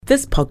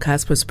This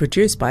podcast was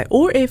produced by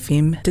OAR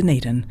FM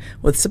Dunedin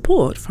with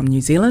support from New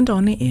Zealand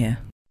On Air.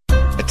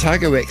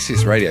 Otago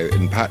Access Radio,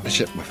 in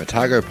partnership with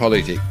Otago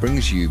Polytech,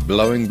 brings you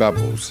Blowing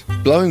Bubbles.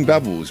 Blowing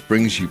Bubbles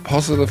brings you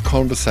positive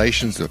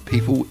conversations with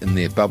people in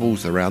their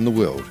bubbles around the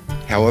world.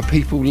 How are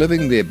people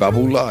living their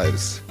bubble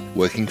lives?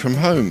 Working from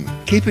home,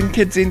 keeping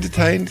kids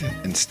entertained,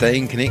 and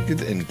staying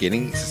connected and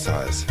getting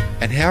exercise.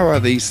 And how are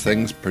these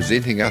things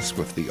presenting us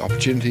with the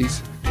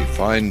opportunities to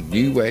find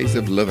new ways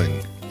of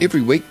living?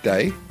 Every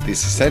weekday, the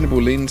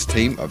Sustainable Lens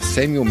team of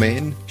Samuel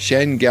Mann,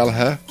 Shane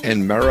Gallagher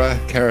and Mara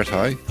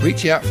Karatai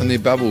reach out from their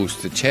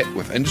bubbles to chat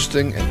with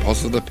interesting and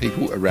positive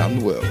people around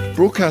the world.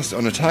 Broadcast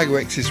on Otago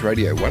Access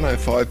Radio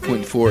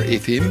 105.4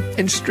 FM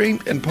and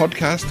streamed and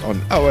podcast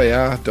on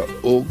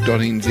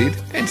oar.org.nz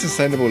and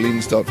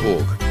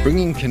sustainablelens.org,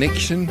 bringing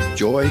connection,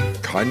 joy,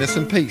 kindness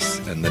and peace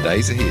in the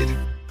days ahead.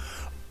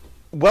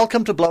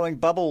 Welcome to Blowing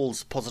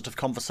Bubbles, positive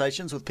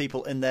conversations with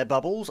people in their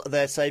bubbles,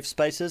 their safe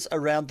spaces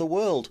around the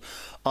world.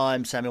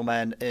 I'm Samuel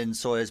Mann in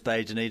Sawyers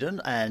Bay,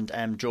 Dunedin, and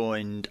am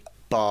joined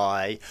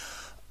by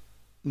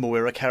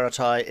Mawera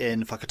Karatai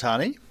in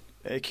Whakatane.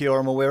 Kia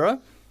ora, Mawera.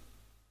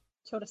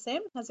 Kia ora,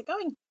 Sam. How's it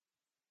going?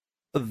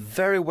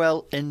 Very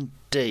well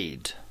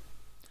indeed.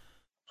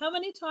 How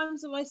many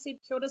times have I said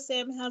kia ora,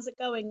 Sam? How's it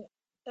going?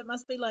 It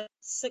must be like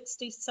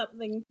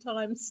 60-something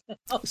times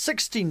now.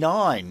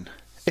 69.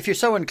 If you're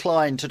so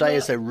inclined, today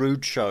is a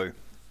rude show.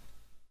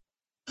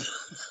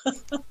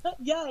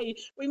 Yay!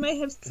 We may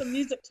have some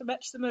music to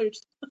match the mood.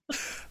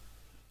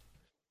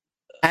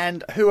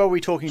 And who are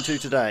we talking to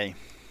today?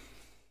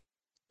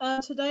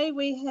 Today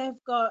we have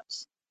got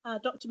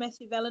Dr.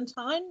 Matthew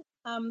Valentine,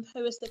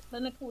 who is the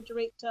Clinical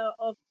Director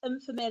of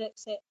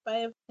Informatics at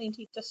Bay of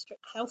Plenty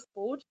District Health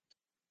Board,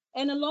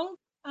 and a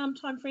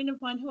long-time friend of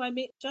mine who I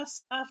met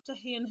just after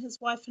he and his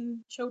wife and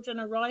children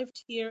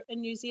arrived here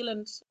in New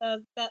Zealand,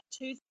 about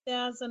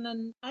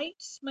 2008,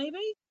 maybe?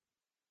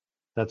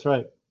 That's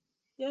right.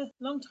 Yeah,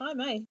 long time,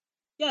 eh?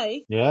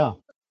 Yay. Yeah.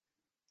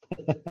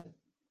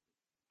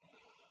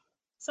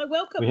 So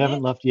welcome, We Matt.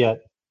 haven't left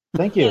yet.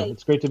 Thank you. Yay.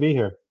 It's great to be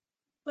here.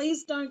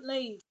 Please don't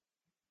leave.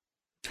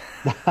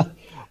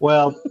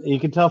 Well, you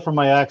can tell from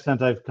my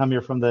accent I've come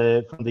here from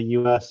the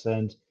US,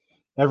 and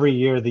every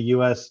year the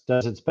US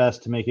does its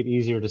best to make it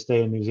easier to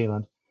stay in New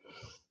Zealand.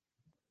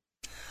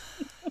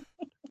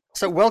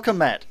 So welcome,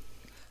 Matt.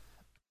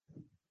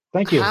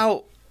 Thank you.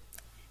 How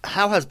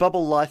has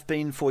bubble life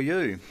been for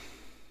you?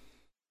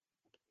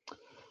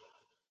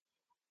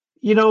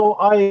 You know,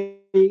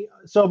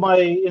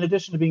 in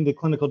addition to being the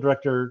clinical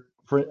director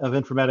of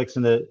informatics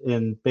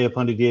in Bay of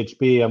Plenty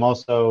DHB, I'm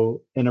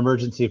also an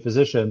emergency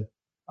physician.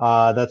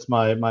 That's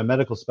my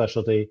medical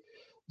specialty.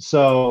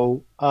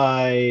 So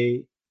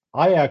I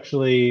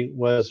actually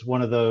was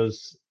one of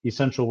those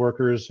essential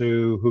workers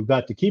who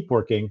got to keep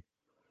working,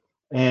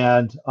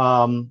 and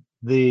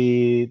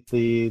the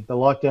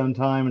lockdown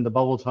time and the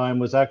bubble time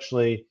was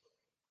actually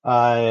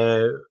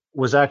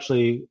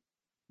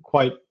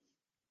quite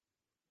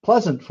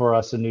pleasant for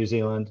us in New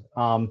Zealand,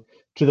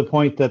 to the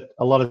point that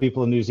a lot of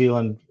people in New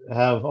Zealand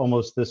have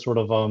almost this sort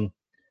of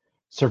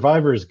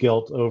survivor's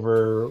guilt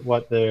over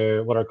what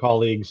our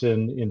colleagues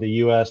in the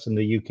U.S. and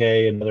the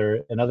U.K. and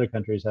other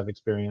countries have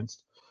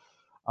experienced.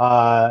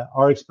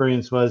 Our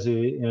experience was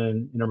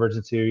in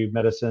emergency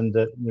medicine,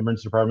 that in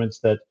emergency departments,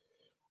 that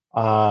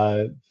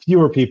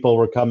fewer people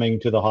were coming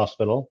to the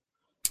hospital,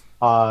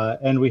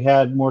 and we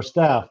had more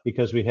staff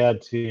because we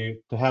had to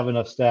have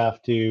enough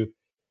staff to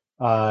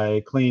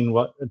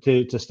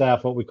to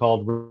staff what we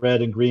called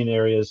red and green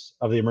areas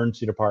of the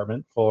emergency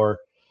department for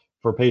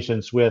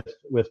patients with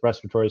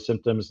respiratory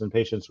symptoms and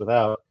patients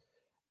without.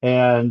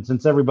 And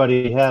since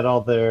everybody had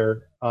all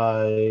their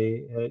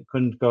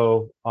couldn't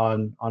go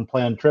on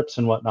planned trips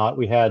and whatnot,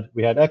 we had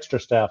extra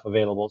staff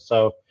available.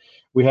 So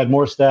we had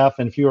more staff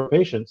and fewer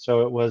patients.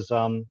 So it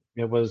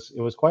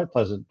was quite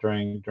pleasant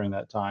during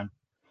that time.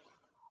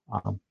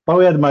 But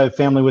we had my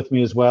family with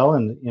me as well,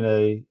 and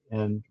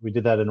we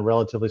did that in a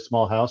relatively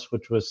small house,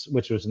 which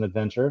was an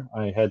adventure.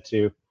 I had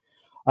to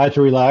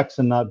relax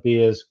and not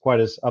be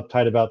quite as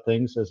uptight about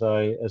things as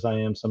I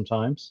am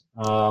sometimes.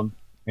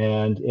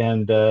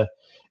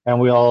 And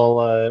we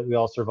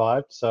all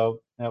survived.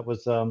 So that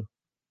was I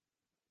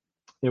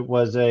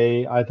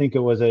think it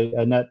was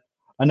a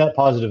net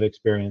positive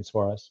experience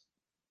for us.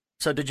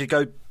 So did you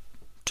go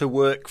to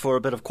work for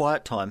a bit of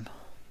quiet time?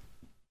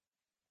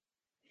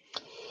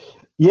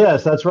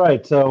 Yes, that's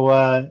right. So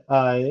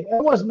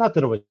it was not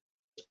that it was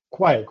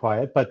quiet,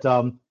 but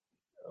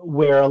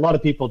where a lot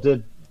of people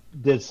did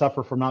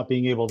suffer from not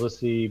being able to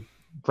see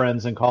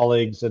friends and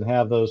colleagues and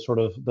have those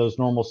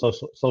normal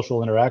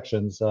social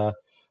interactions.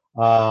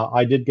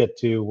 I did get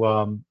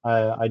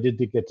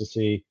to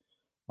see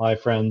my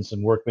friends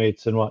and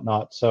workmates and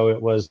whatnot. So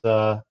it was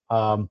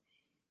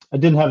I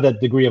didn't have that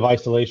degree of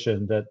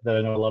isolation that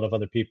I know a lot of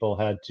other people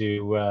had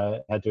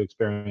to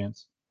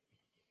experience.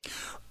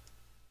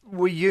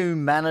 Were you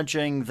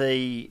managing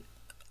the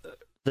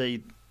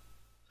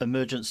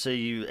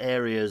emergency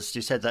areas?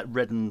 You said that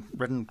red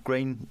and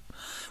green.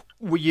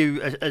 Were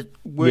you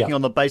working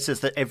on the basis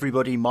that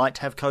everybody might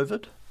have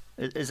COVID?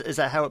 Is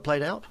that how it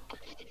played out?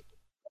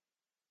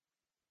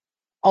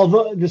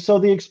 Although, so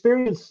the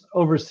experience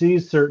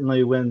overseas,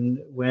 certainly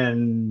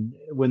when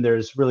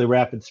there's really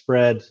rapid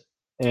spread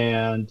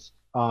and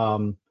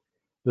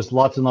there's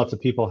lots and lots of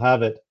people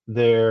have it,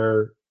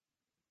 they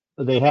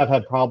have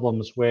had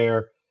problems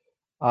where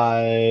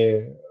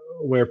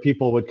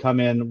people would come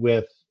in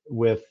with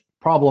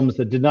problems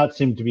that did not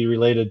seem to be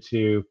related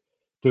to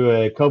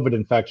a COVID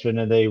infection,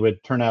 and they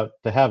would turn out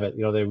to have it.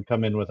 They would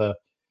come in with a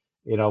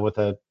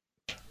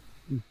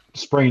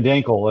sprained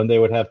ankle, and they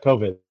would have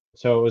COVID.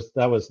 So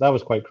that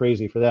was quite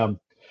crazy for them.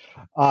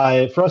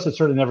 For us, it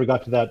sort of never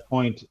got to that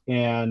point,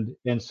 and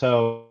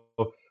so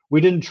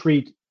we didn't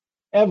treat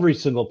every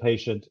single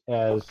patient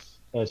as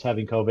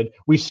having COVID.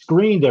 We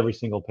screened every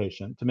single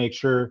patient to make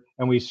sure,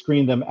 and we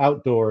screened them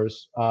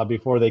outdoors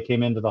before they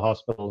came into the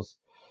hospitals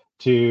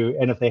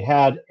and if they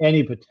had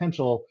any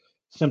potential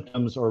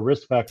symptoms or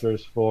risk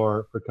factors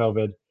for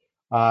COVID,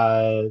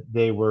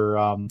 they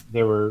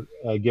were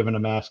given a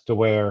mask to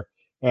wear,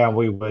 and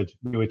we would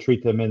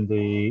treat them in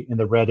the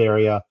red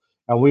area,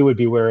 and we would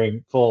be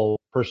wearing full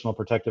personal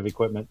protective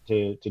equipment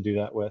to do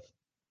that with.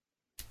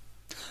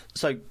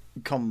 So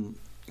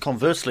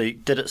conversely,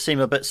 did it seem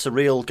a bit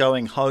surreal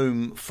going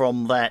home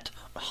from that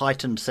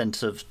heightened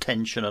sense of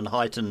tension and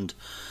heightened,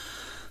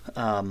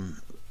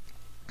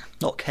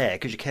 not care,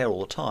 because you care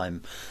all the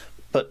time,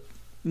 but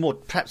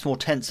perhaps more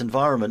tense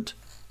environment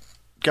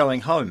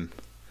going home?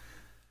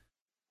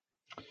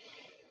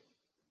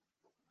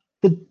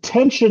 The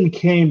tension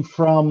came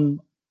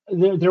from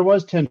there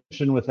was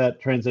tension with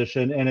that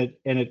transition, and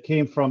it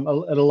came from a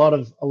lot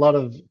of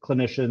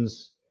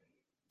clinicians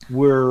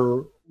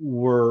were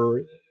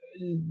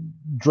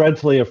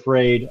dreadfully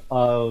afraid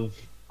of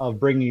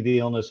bringing the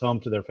illness home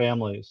to their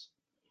families,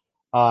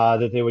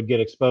 that they would get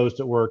exposed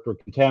at work or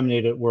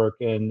contaminated at work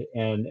and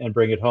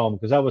bring it home,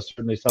 because that was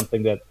certainly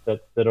something that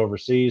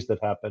overseas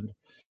that happened.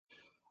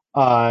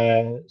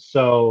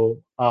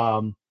 So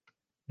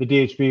the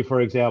DHB,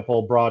 for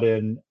example, brought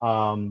in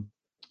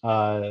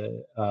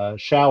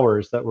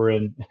showers that were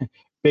in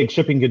big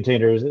shipping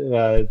containers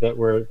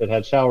that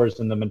had showers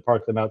in them, and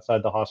parked them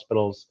outside the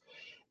hospitals,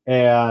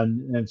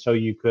 and so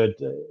you could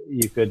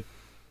sort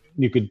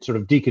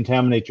of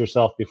decontaminate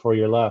yourself before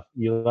you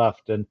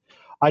left. And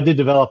I did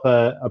develop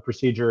a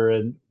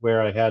procedure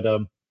where I had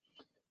a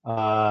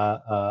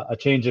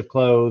change of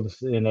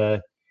clothes in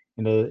a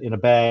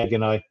bag,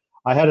 and I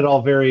had it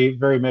all very,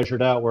 very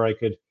measured out, where I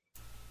could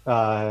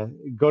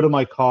go to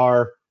my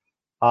car,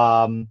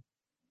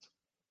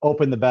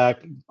 open the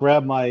back,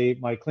 grab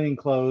my clean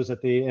clothes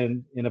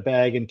in a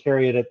bag, and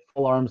carry it at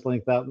full arm's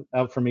length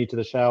out for me to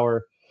the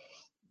shower.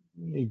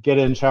 Get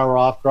in, shower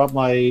off, drop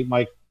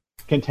my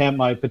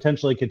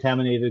potentially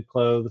contaminated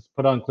clothes,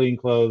 put on clean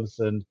clothes,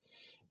 and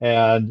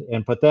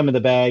put them in the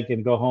bag,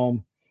 and go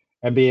home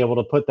and be able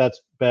to put that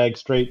bag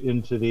straight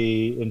into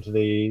the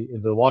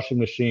washing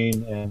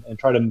machine, and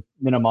try to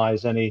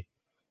minimize any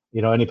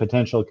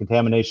potential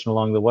contamination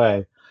along the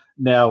way.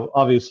 Now,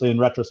 obviously, in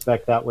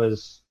retrospect, that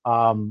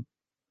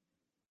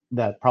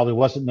probably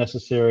wasn't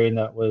necessary, and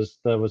that was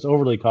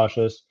overly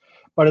cautious.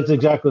 But it's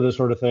exactly the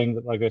sort of thing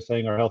that, like I was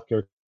saying, our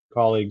healthcare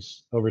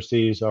colleagues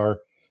overseas are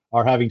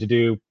having to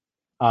do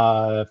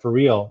for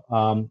real.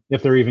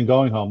 If they're even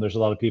going home, there's a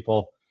lot of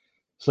people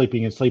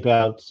sleeping in sleep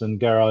outs and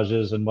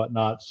garages and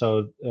whatnot,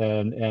 so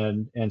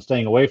and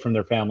staying away from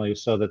their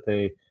families so that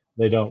they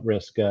don't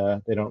risk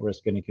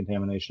any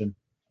contamination.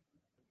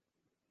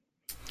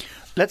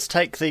 Let's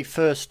take the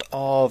first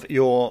of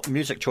your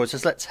music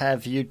choices. Let's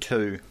have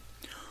U2.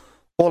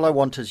 All I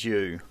Want Is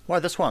You. Why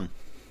this one?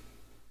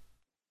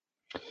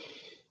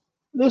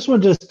 This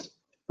one just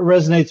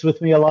resonates with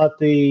me a lot.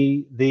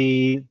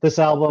 This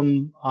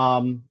album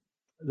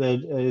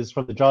that is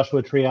from the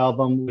Joshua Tree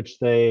album, which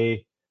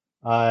they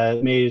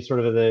made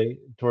sort of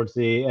towards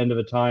the end of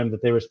a time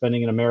that they were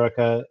spending in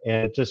America,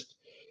 and it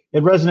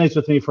resonates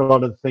with me for a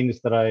lot of the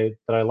things that I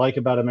like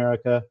about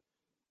America.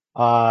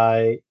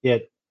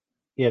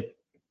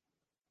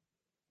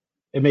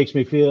 It makes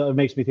me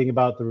think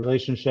about the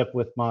relationship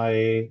with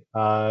my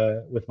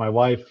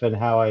wife, and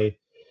how I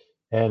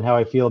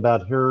feel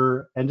about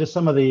her, and just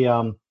some of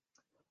the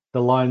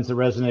lines that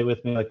resonate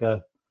with me, like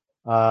a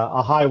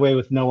highway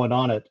with no one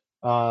on it.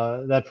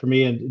 That for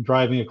me, and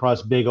driving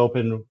across big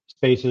open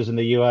spaces in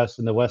the U.S.,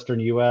 in the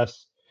Western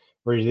U.S.,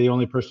 where you're the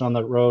only person on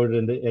that road,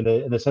 and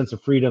the sense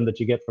of freedom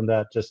that you get from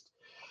that just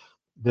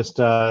really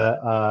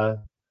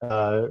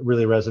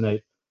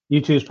resonate.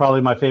 U2 is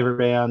probably my favorite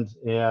band,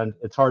 and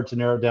it's hard to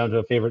narrow it down to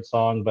a favorite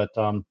song, but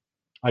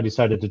I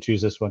decided to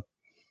choose this one.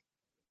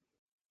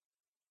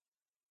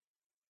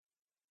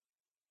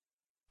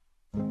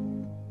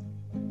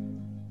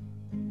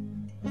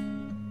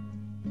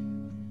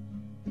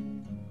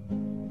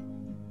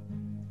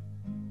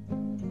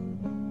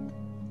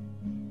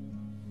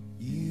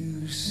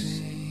 You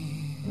say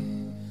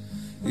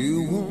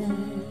you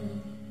want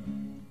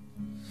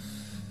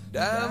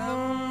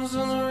diamonds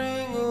on a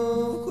ring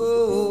of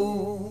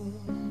gold.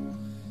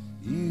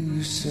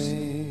 You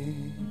say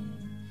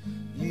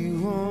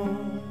you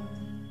want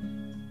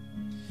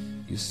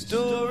your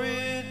story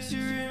story to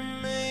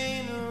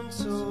remain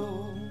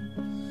untold,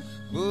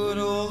 but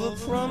all the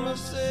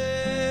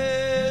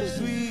promises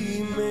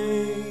we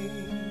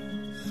made,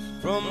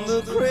 from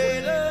the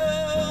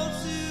cradle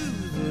to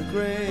the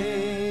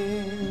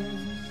grave,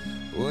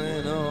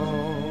 when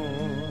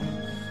all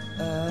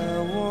I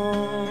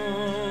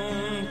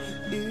want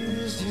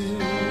is you.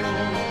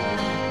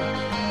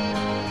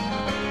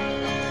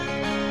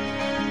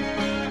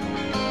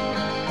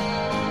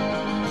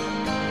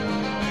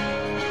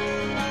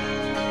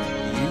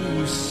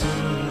 You say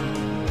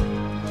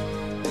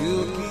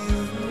you'll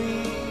give me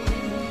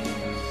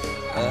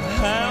a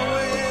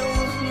highway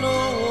with no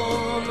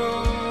one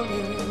on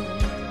it,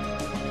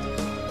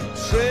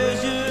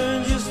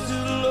 treasure just to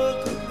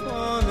look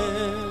upon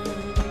it,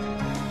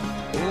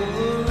 all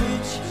the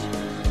riches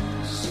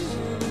in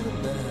the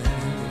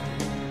night.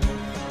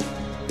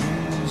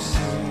 You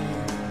say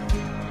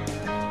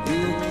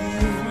you'll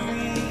give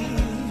me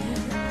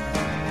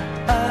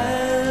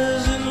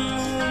eyes in the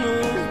moon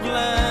of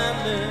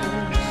blindness,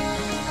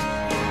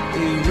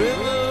 a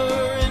river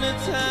in a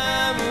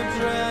time of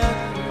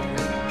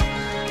dryness,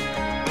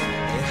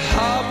 a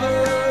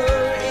harbor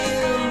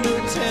in the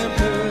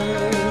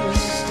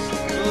tempest,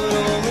 but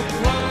all the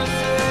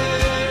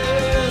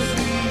promises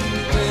we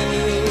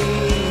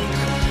make,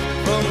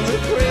 from the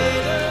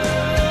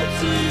cradle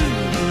to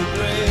the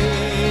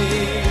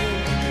grave,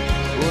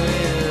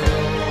 when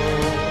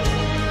all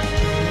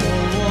I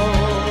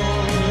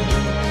want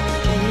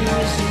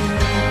is you.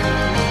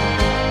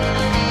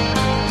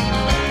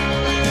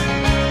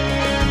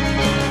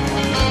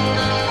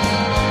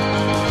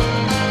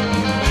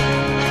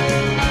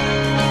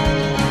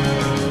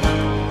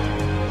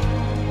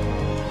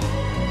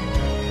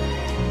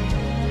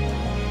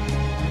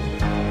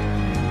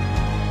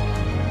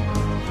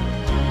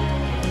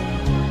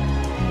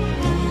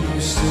 You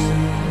say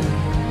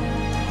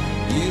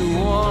you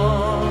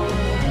want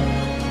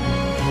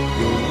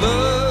your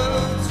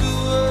love to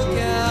work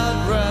out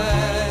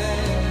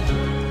right,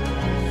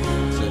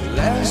 to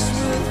last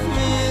with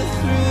me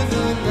through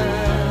the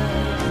night.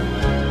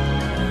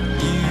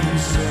 You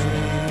say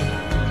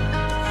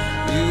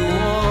you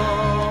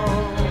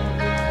want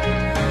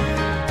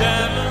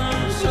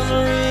diamonds on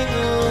a ring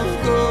of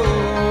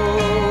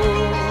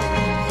gold,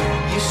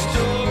 your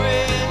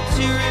story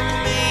to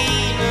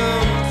remain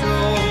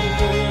untold,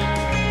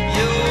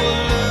 your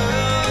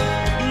love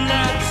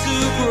not to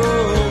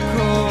grow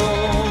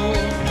cold,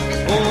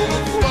 all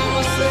the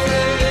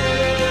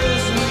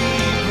promises we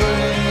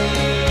break,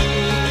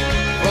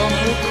 from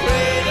the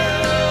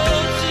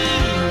cradle to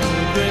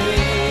the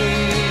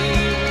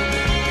grave,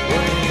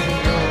 when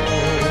all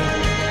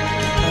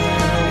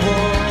I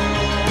want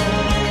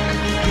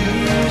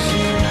is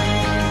you.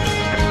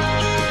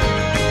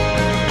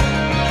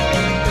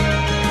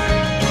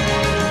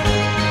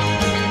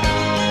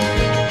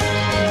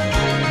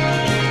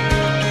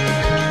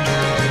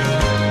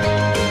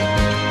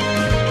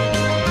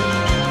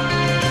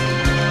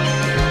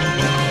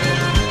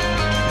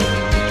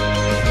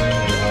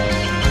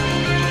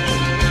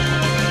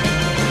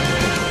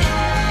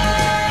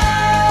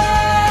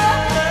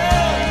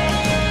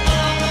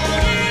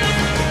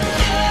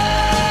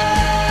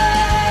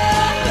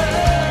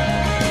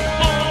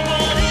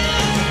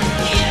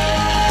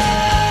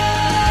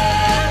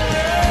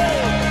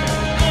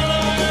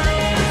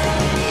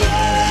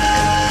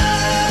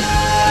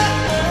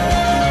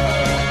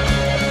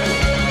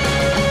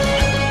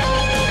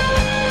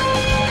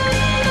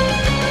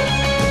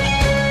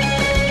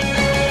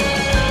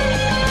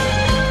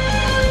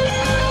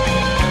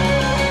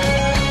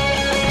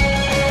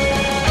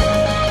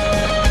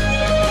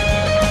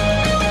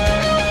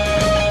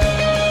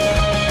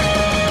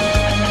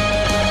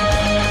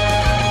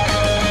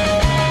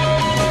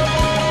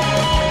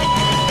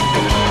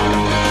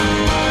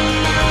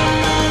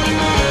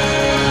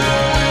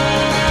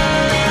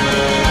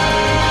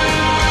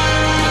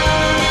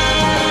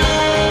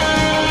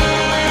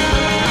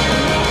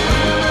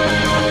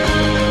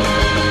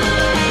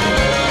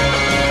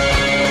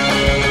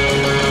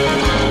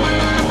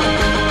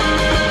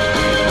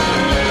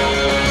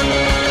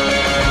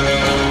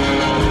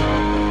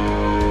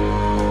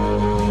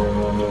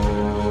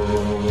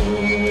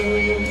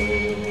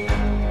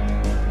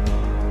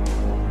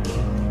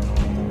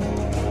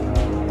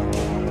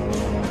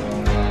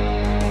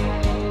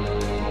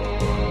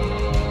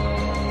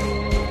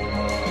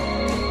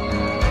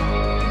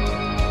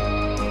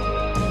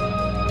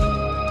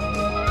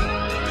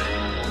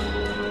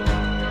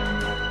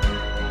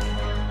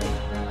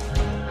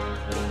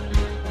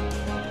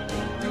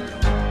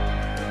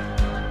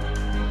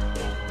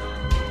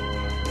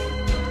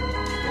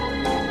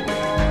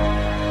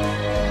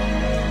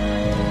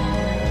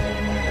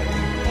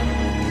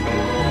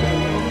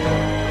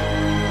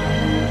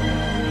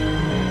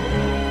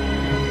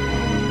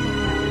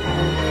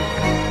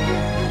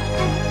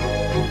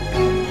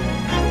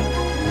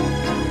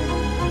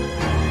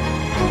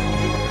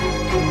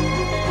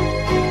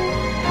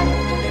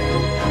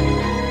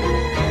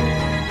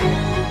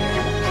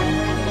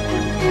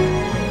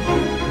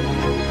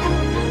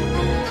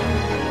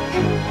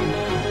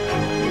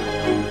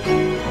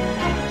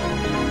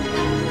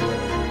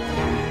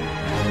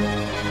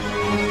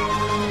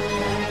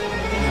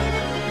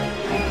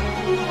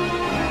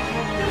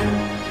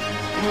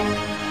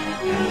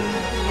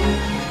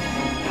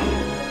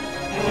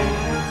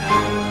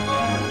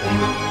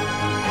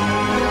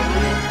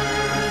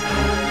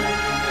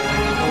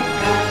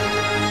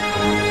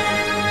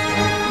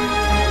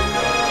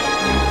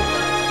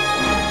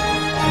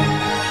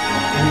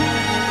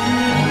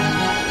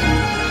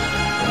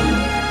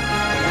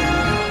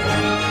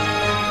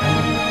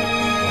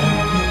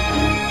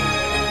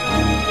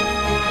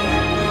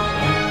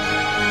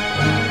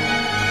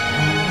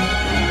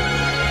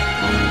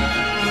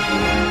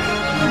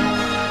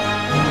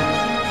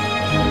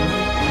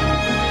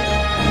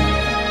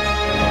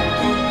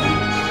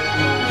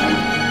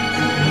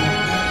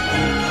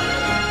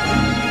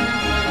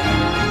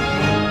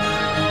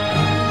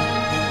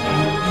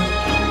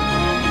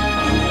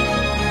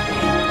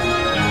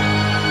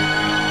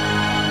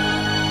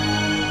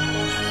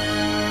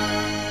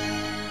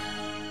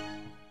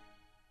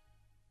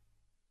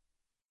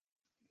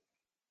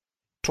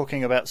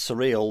 talking about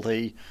surreal,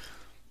 the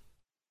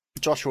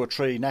Joshua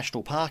Tree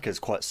National Park is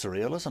quite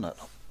surreal, isn't it?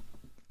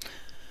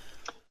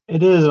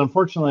 It is.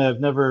 Unfortunately, I've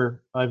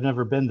never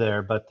been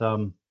there, but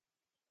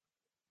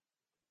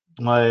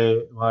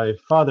my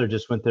father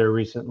just went there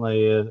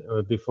recently,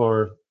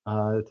 before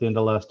at the end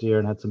of last year,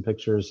 and had some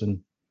pictures.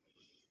 And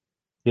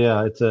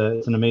yeah, it's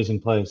an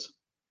amazing place.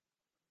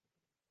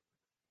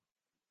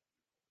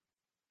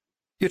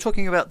 You're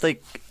talking about the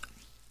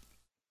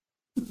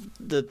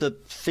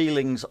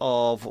feelings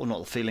of, or not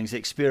the feelings, the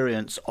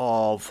experience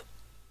of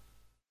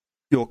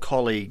your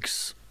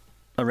colleagues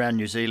around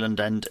New Zealand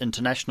and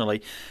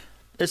internationally.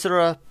 Is there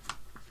a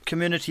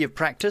community of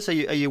practice? Are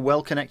you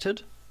well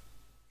connected?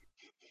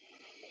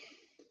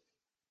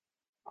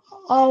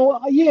 Oh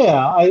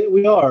yeah,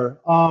 we are.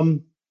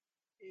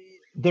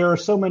 There are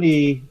so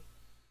many.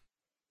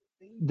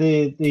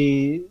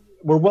 We're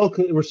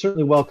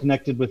certainly well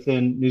connected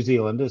within New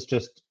Zealand. It's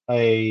just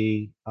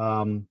a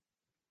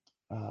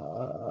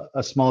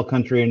small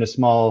country and a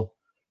small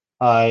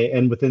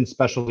and within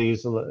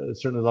specialties,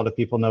 certainly a lot of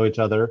people know each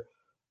other.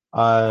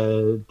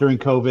 During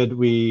COVID,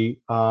 we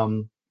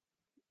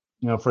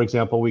for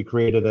example, we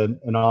created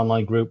an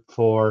online group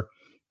for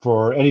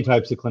any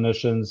types of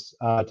clinicians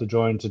to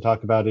join to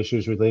talk about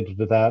issues related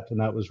to that, and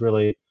that was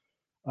really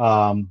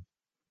um,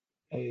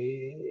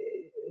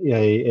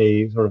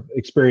 a sort of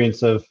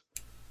experience of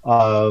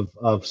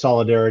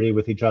solidarity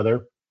with each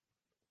other,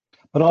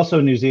 but also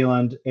New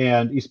Zealand,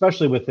 and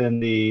especially within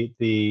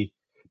the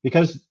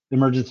because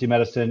emergency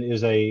medicine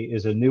is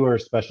a newer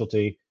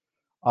specialty.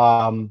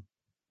 Um,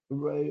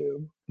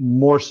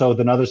 More so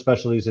than other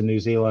specialties in New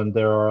Zealand,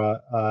 there are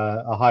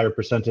a higher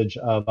percentage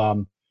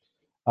of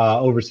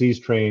overseas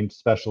trained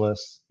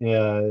specialists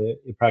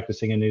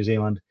practicing in New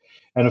Zealand,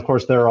 and of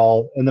course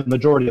and the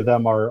majority of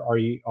them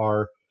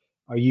are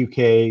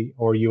UK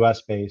or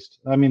US based.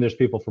 I mean, there's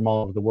people from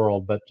all over the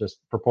world, but just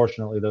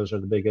proportionately, those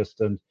are the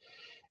biggest.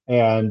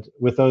 And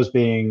with those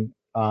being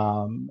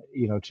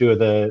two of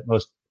the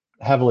most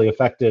heavily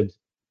affected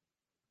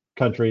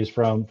countries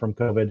from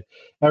COVID,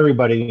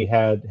 everybody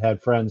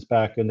had friends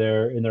back in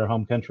their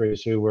home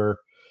countries who were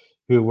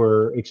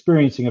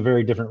experiencing a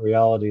very different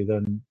reality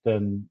than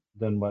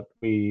what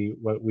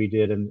we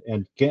did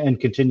and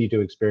continue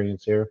to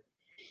experience here.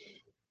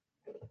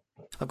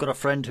 I've got a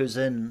friend who's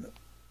in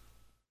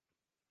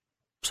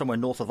somewhere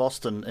north of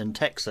Austin in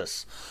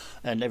Texas,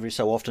 and every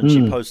so often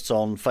she posts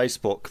on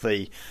Facebook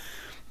the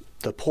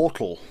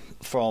portal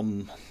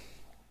from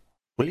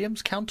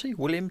Williamstown County.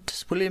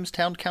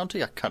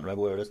 I can't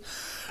remember where it is,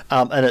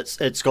 and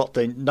it's got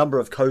the number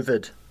of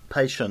COVID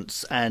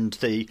patients and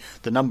the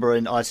number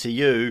in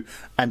ICU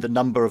and the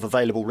number of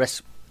available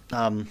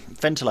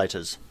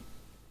ventilators.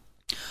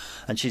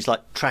 And she's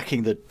like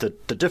tracking the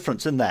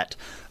difference in that,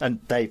 and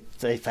they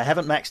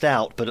haven't maxed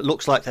out, but it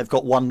looks like they've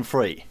got one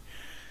free.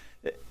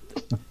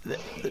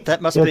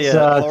 That must be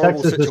a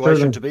horrible Texas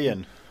situation to be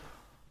in.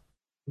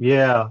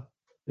 Yeah,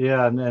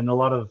 and a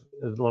lot of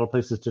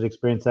places did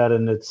experience that,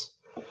 and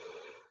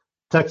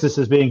Texas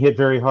is being hit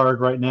very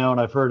hard right now,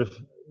 and I've heard of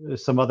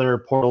some other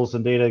portals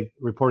and data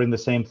reporting the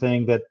same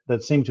thing,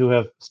 that seem to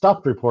have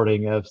stopped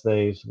reporting as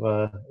they've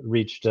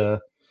reached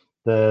the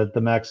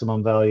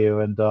maximum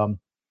value. And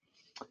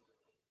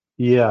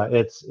yeah,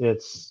 it's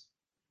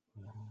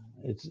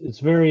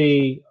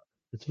very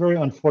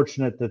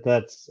unfortunate that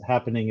that's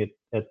happening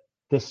at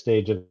this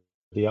stage of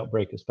the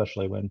outbreak,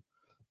 especially when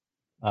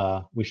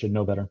we should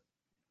know better.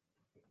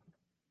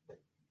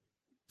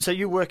 So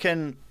you work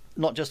in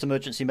not just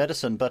emergency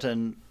medicine, but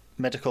in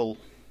medical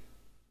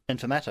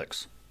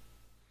informatics.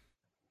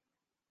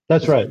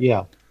 That's right.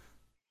 Yeah.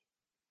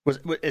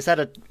 Is that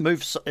a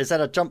move? Is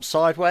that a jump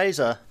sideways?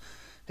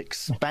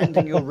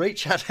 Expanding your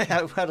reach?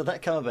 How did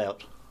that come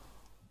about?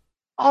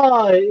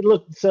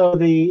 Look. So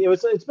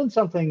it's been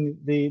something.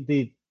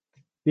 The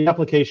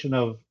application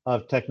of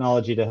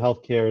technology to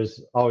healthcare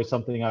is always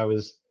something I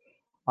was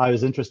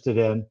interested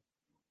in.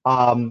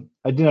 I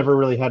never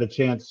really had a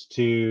chance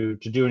to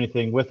do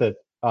anything with it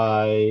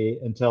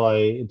until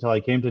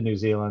I came to New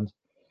Zealand,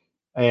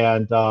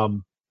 and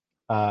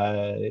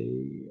I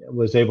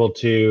was able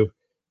to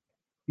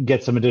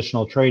get some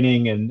additional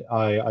training, and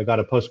I got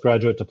a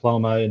postgraduate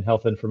diploma in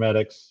health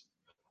informatics,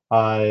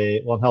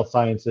 health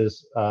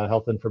sciences,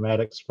 health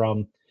informatics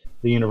from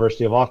the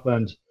University of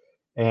Auckland,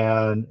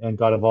 and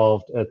got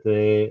involved at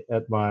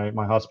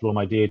my hospital,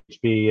 my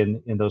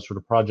DHB, in those sort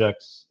of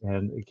projects,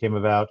 and it came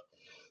about.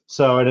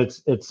 So, and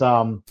it's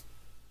I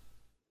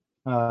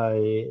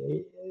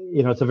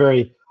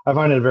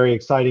find it a very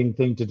exciting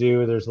thing to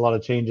do. There's a lot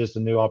of changes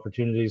and new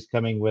opportunities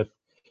coming with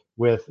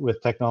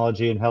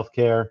technology and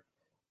healthcare,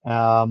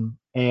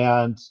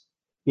 and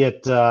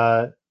it's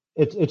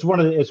one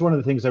of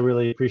the things I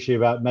really appreciate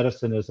about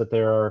medicine, is that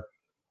there are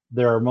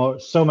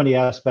so many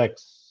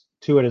aspects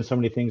to it, and so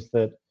many things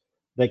that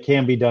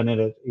can be done in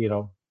it,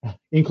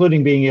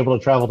 including being able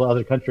to travel to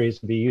other countries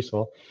and be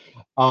useful.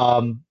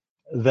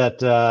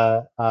 That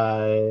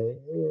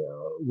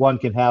one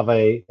can have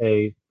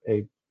a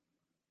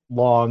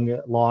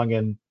long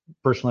and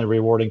personally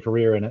rewarding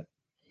career in it.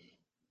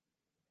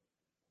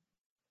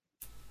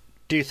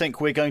 Do you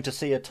think we're going to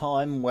see a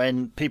time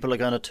when people are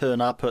going to turn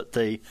up at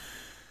the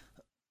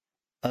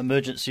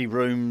emergency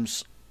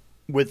rooms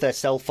with their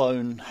cell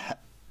phone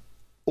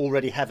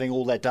already having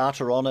all their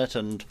data on it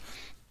and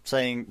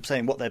saying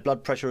what their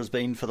blood pressure has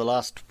been for the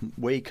last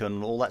week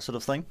and all that sort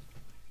of thing?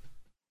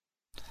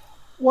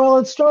 Well,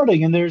 it's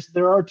starting, and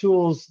there are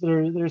tools.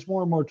 There's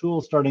more and more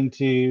tools starting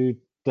to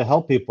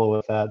help people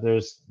with that.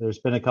 There's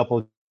been a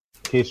couple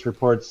case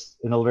reports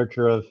in the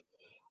literature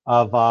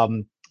of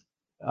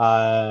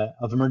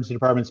emergency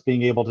departments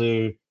being able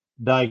to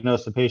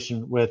diagnose a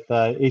patient with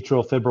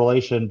atrial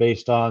fibrillation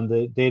based on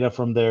the data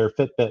from their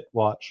Fitbit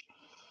watch,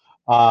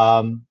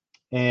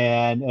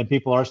 and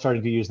people are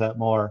starting to use that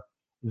more.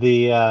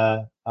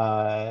 The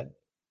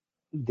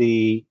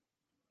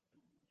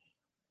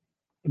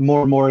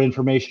more and more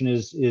information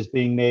is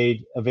being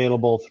made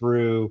available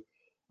through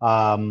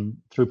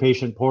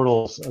patient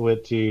portals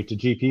to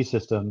GP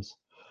systems.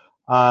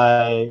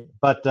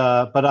 But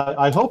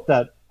I hope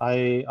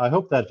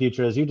that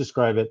future, as you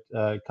describe it,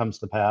 comes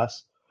to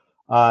pass.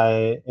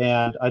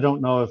 And I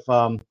don't know if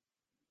I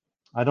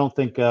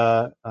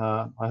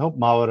hope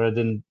Maura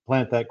didn't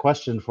plant that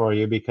question for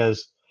you,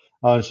 because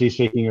she's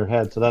shaking her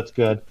head, so that's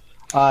good.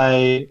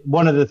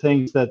 One of the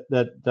things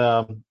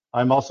that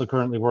I'm also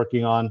currently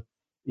working on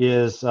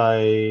is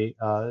I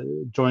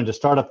joined a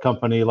startup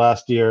company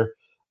last year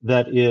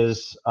that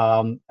is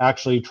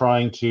actually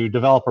trying to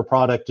develop a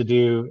product to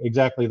do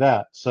exactly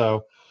that.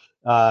 So,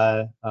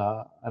 and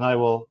I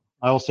will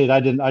say that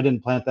I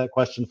didn't plant that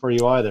question for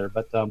you either,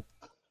 but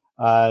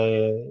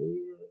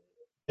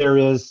there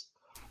is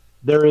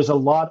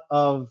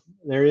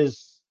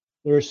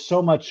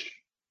so much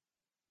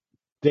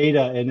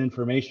data and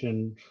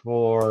information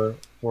for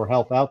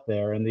health out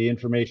there, and the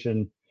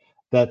information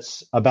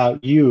that's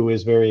about you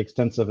is very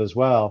extensive as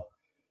well,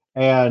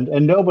 and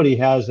nobody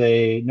has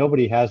a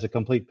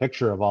complete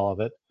picture of all of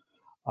it,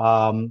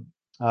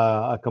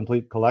 a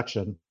complete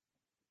collection.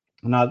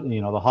 Not,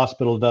 the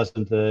hospital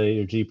doesn't,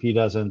 your GP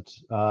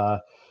doesn't,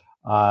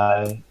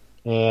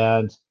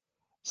 and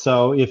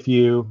so if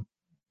you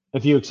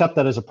accept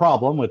that as a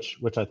problem,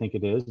 which I think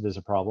it is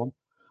a problem.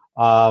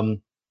 The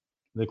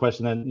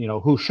question then,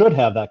 who should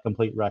have that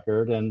complete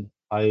record? And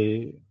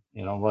I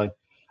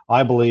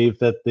believe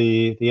that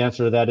the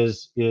answer to that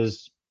is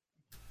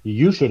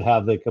you should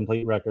have the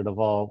complete record of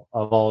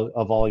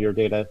all your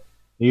data.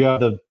 You have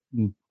the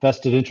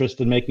vested interest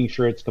in making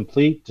sure it's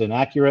complete and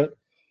accurate,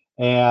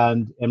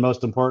 and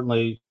most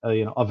importantly,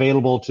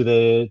 available to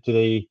the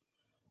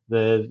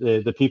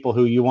people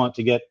who you want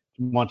to get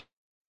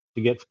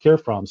care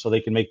from, so they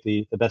can make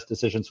the best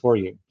decisions for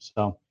you.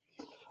 So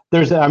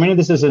there's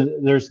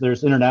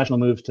international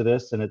moves to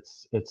this, and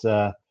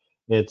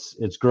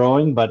it's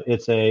growing, but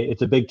it's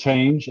a big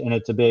change, and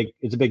it's a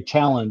big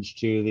challenge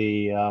to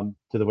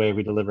the way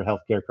we deliver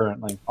healthcare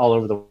currently all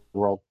over the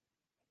world.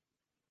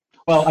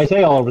 Well, I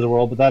say all over the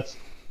world, but that's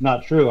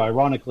not true.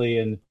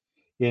 Ironically,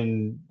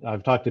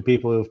 I've talked to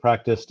people who've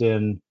practiced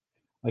in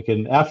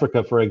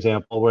Africa, for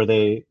example, where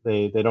they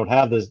don't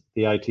have the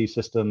IT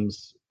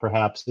systems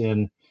perhaps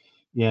in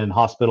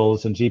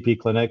hospitals and GP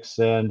clinics,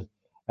 and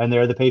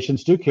there the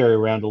patients do carry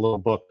around a little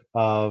book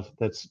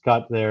that's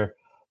got their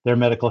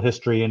medical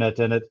history in it,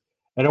 and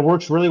it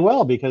works really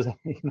well, because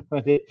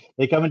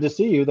they come in to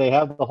see you, they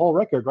have the whole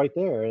record right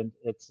there, and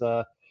it's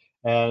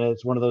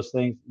one of those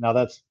things. Now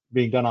that's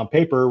being done on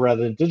paper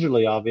rather than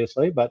digitally,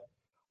 obviously, but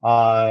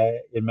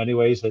in many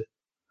ways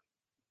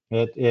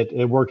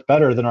it worked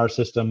better than our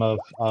system of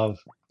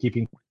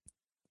keeping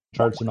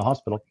charts in the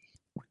hospital.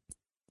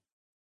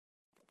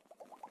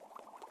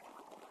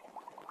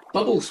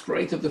 Bubble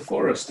sprite of the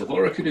forest of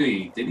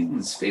Orokonui,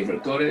 Dunedin's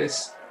favourite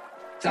goddess,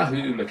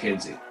 Tahu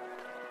Mackenzie.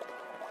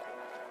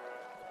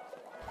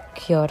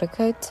 Kia ora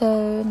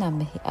koutou, ngā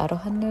mihi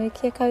aroha nui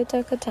kia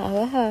koutou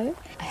katoa hau.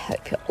 I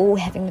hope you're all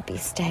having the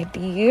best day,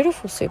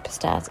 beautiful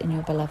superstars in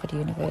your beloved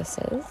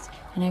universes.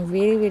 And I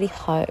really, really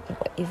hope that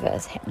whatever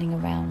is happening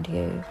around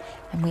you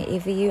and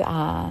wherever you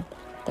are,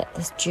 that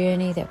this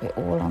journey that we're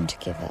all on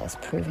together is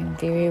proving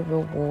very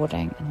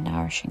rewarding and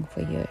nourishing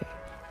for you,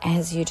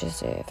 as you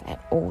deserve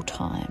at all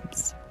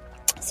times.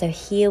 So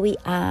here we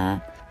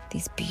are,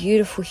 these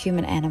beautiful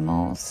human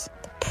animals,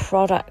 the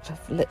product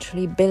of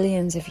literally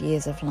billions of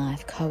years of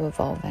life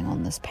co-evolving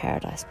on this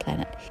paradise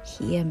planet,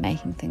 here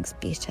making things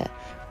better,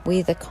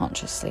 whether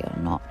consciously or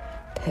not,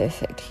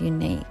 perfect,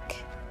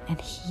 unique, and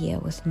here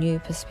with new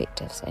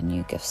perspectives and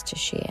new gifts to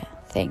share.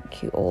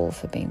 Thank you all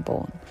for being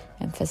born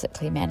and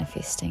physically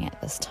manifesting at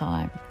this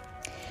time.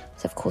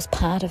 So of course,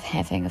 part of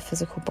having a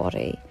physical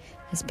body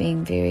is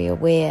being very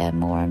aware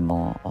more and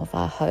more of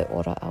our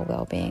hauora, our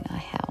well-being, our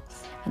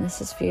health. And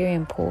this is very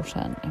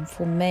important. And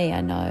for me,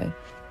 I know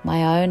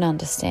my own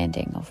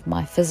understanding of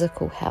my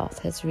physical health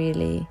has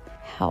really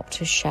helped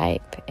to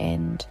shape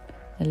and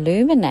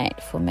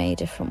illuminate for me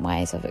different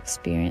ways of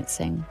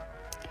experiencing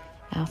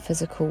our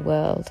physical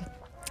world.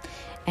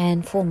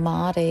 And for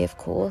Māori, of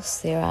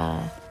course, there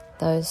are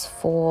those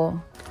 4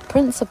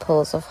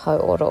 principles of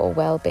hauora or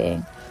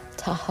well-being: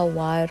 taha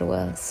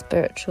wairua,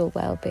 spiritual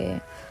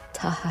well-being;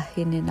 taha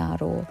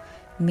hinenaro,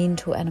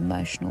 mental and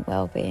emotional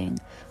well-being,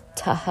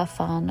 taha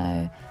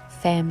whānau,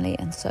 family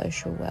and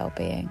social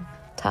well-being,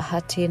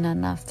 taha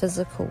tinana,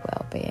 physical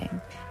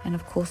well-being. And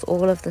of course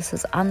all of this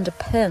is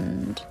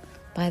underpinned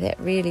by that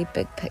really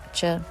big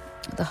picture,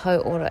 the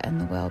hauora and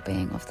the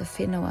well-being of the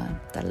whenua,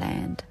 the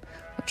land,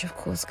 which of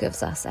course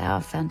gives us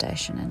our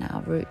foundation and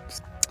our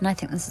roots. And I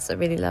think this is a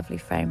really lovely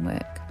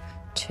framework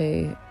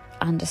to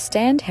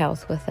understand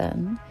health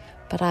within,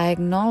 but I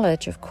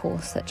acknowledge, of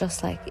course, that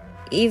just like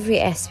every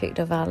aspect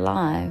of our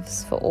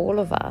lives, for all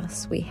of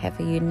us, we have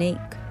a unique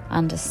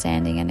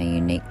understanding and a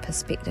unique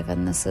perspective,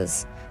 and this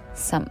is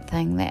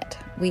something that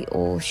we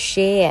all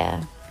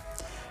share.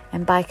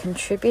 And by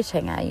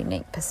contributing our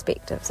unique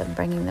perspectives and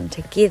bringing them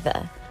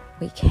together,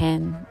 we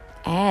can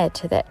add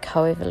to that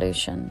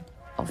co-evolution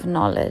of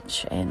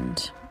knowledge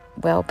and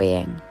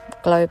well-being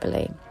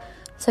globally.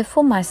 So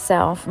for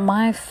myself,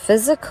 my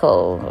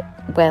physical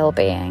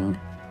well-being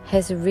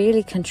has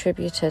really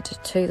contributed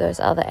to those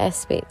other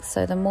aspects.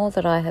 So the more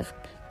that I have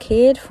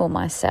cared for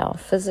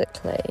myself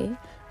physically,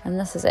 and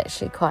this is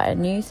actually quite a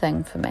new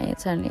thing for me,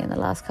 it's only in the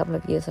last couple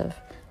of years I've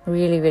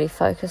really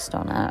focused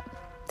on it,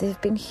 there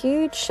have been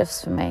huge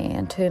shifts for me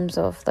in terms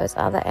of those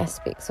other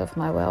aspects of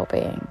my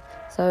well-being.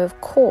 So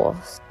of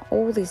course,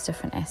 all these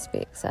different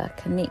aspects are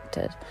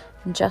connected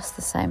in just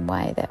the same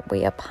way that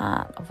we are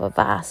part of a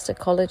vast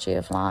ecology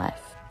of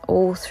life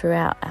all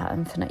throughout our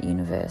infinite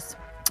universe.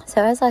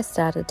 So as I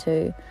started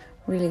to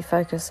really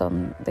focus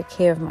on the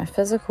care of my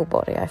physical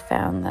body, I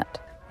found that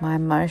my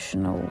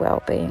emotional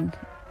well-being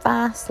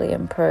vastly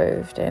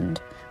improved,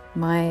 and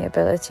my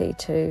ability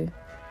to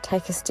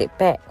take a step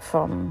back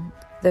from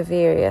the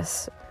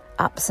various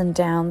ups and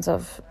downs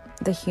of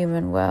the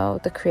human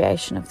world, the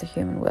creation of the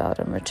human world,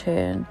 and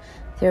return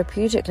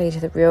therapeutically to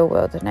the real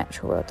world, the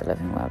natural world, the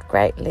living world,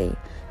 greatly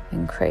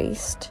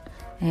increased.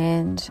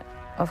 And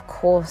of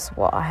course,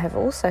 what I have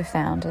also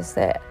found is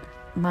that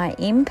my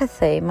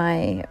empathy,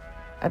 my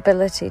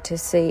ability to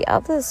see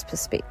others'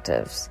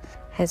 perspectives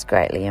has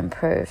greatly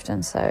improved.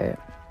 And so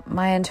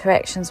my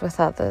interactions with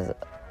others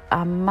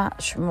are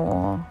much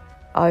more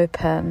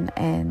open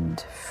and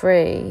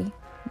free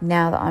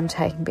now that I'm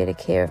taking better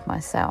care of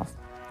myself.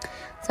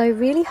 So I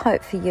really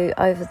hope for you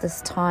over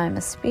this time,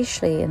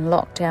 especially in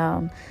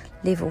lockdown,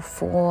 level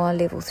 4,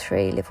 level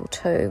 3, level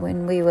 2,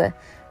 when we were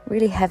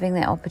really having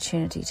that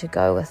opportunity to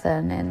go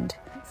within and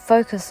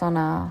focus on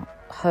our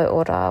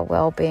hauora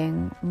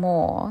well-being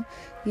more,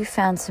 you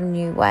found some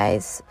new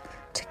ways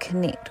to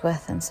connect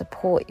with and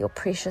support your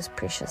precious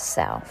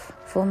self.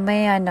 For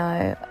me, I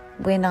know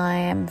when I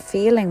am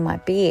feeling my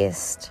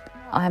best,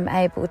 I'm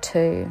able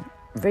to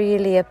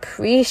really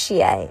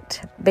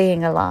appreciate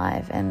being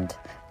alive and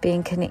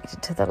being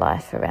connected to the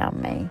life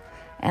around me.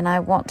 And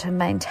I want to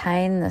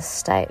maintain this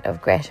state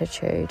of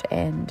gratitude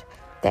and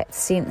that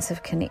sense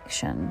of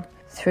connection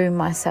through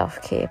my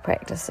self-care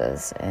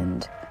practices.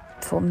 And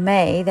for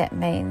me, that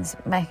means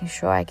making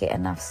sure I get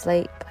enough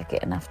sleep, I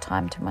get enough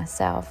time to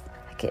myself,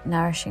 I get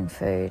nourishing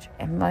food,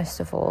 and most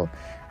of all,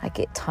 I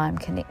get time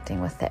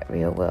connecting with that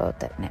real world,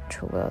 that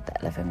natural world,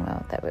 that living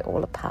world that we're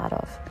all a part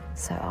of.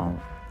 So I'll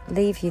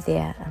leave you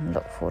there and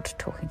look forward to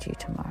talking to you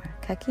tomorrow.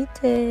 Ka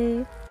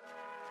kite!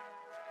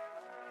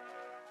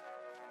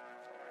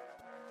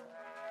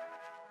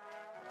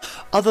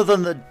 Other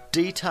than the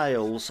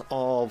details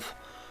of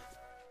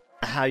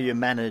how you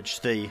manage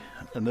the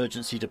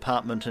emergency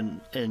department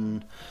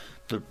in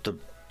the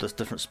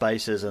different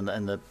spaces and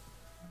the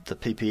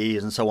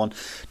PPEs and so on,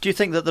 do you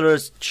think that there are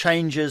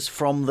changes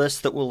from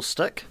this that will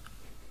stick?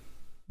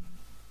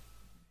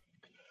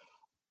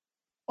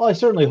 Well, I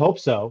certainly hope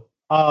so.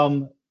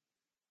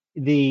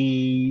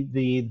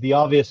 The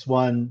obvious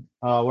one,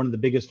 one of the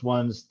biggest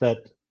ones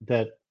that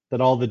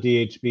all the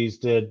DHBs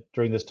did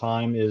during this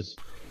time is,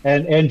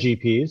 and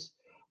GPs,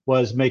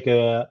 was make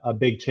a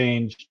big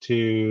change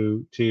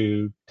to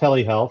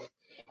telehealth,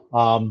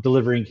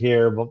 delivering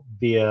care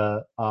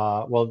via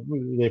well,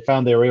 they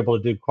found they were able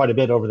to do quite a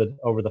bit over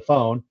the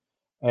phone,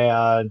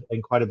 and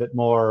quite a bit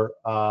more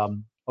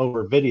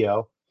over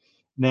video.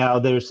 Now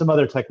there's some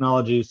other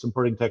technologies,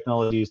 supporting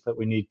technologies that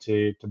we need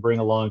to bring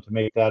along to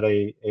make that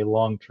a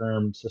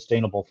long-term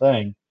sustainable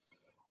thing.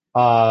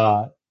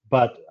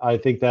 But I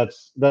think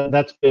that's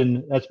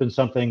been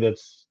something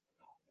that's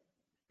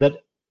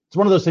it's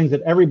one of those things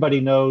that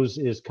everybody knows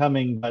is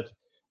coming,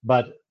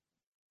 but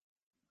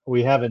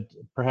we haven't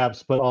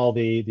perhaps put all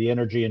the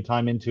energy and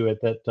time into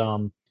it that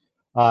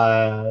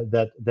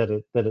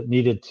it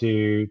needed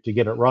to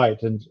get it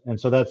right, and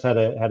so that's had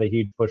a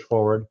huge push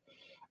forward.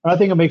 And I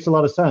think it makes a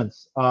lot of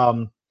sense.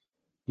 You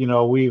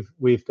know,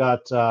 we've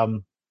got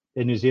in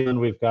New Zealand,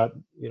 we've got,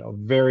 you know,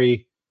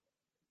 very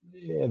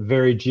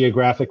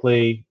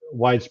geographically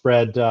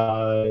widespread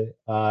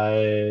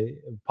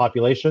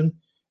population.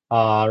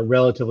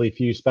 Relatively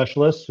few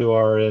specialists who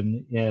are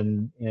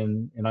in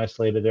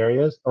isolated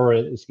areas, or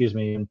excuse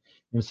me,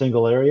 in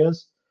single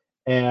areas,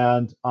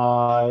 and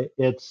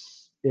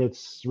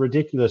it's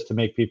ridiculous to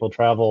make people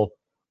travel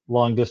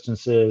long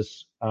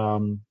distances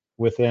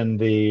within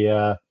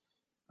the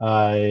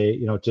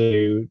you know,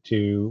 to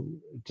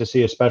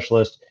see a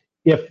specialist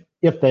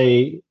if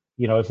they,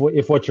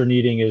 if what you're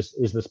needing is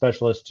the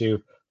specialist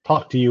to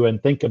talk to you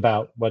and think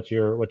about what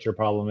your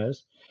problem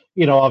is,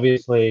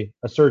 obviously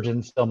a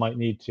surgeon still might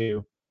need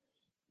to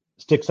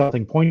stick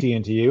something pointy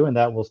into you, and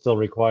that will still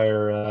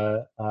require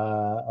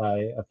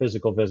a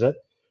physical visit.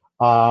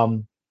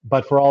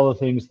 But for all the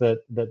things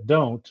that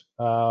don't,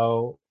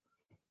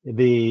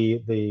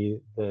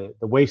 the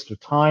waste of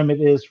time it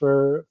is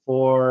for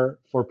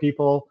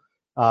people,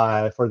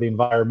 for the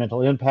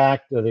environmental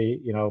impact of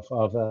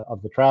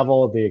the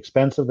travel, the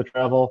expense of the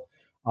travel,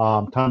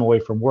 time away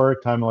from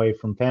work, time away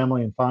from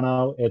family and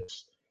whānau.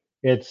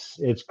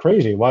 It's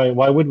crazy.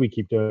 Why would we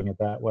keep doing it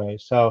that way?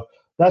 So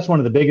that's one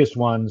of the biggest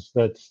ones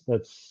that's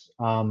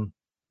kind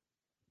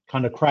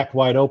of cracked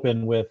wide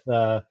open with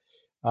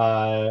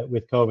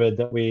COVID,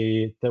 that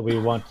we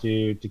want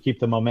to keep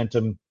the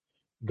momentum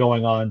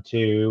going on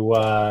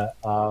to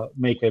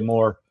make a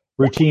more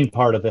routine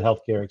part of the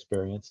healthcare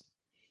experience.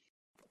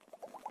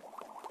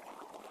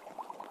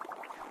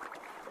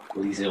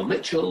 Liesl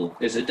Mitchell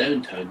is a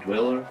downtown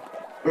dweller,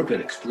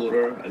 urban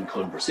explorer and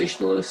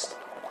conversationalist,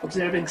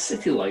 observing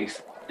city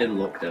life in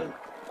lockdown.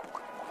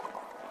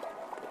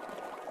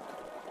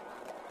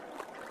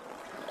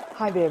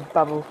 Hi there,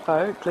 Bubble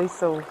folk.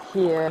 Liesl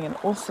here. An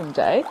awesome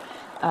day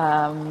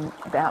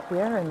out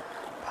there and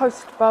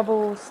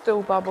post-bubble,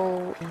 still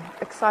bubble,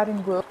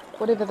 exciting world,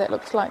 whatever that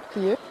looks like for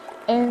you.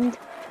 And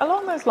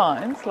along those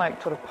lines,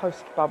 like sort of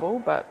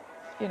post-bubble, but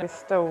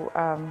still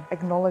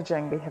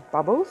acknowledging we have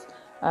bubbles,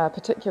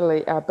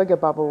 particularly our bigger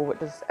bubble,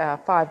 which is our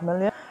 5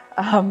 million,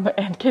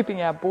 and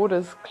keeping our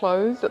borders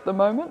closed at the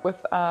moment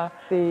with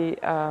the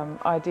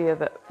idea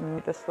that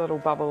this little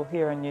bubble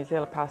here in New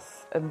Zealand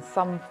pass in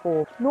some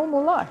form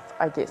normal life,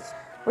 I guess,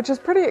 which is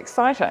pretty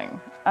exciting,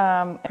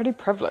 pretty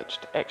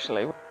privileged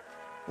actually.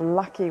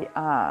 Lucky we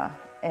are,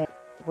 and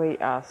we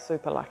are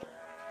super lucky.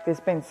 There's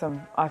been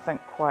some, I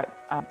think, quite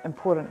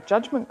important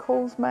judgment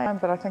calls made,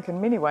 but I think in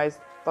many ways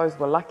those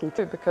were lucky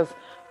too, because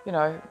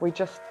we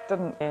just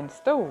didn't, and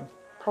still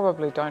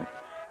probably don't,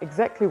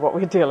 exactly what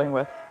we're dealing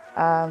with.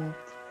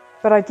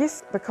 But I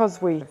guess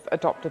because we've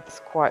adopted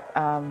this quite,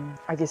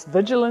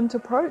 vigilant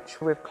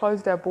approach, we've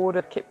closed our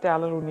border, kept our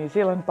little New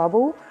Zealand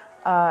bubble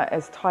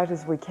as tight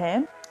as we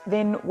can,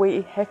 then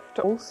we have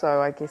to also,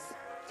 I guess,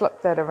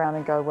 flip that around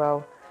and go,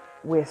 well,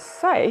 we're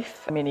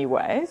safe in many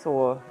ways,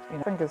 or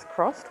fingers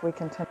crossed, we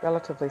continue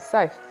relatively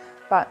safe.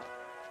 But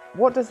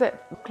what does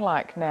that look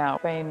like now?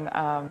 Been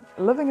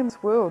living in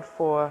this world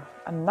for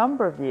a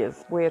number of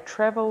years, where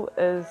travel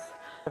is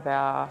of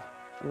our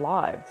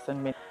lives,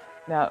 and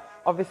now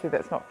obviously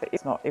it's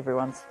not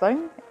everyone's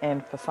thing,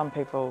 and for some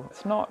people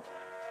it's not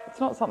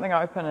something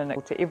open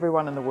and to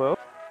everyone in the world.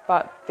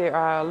 But there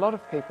are a lot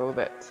of people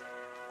that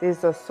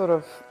there's a sort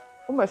of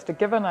almost a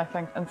given, I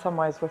think, in some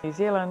ways with New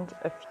Zealand.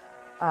 If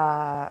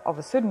of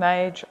a certain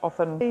age,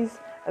 often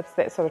it's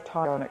that sort of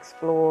time to go and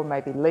explore,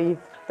 maybe leave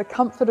the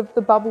comfort of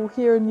the bubble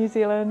here in New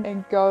Zealand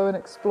and go and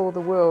explore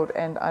the world.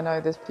 And I know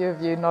there's a few of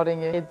you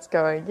nodding your heads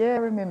going, yeah, I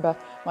remember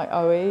my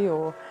OE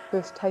or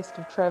first taste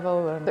of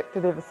travel, and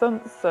addicted ever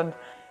since. And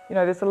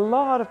there's a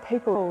lot of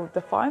people who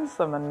defines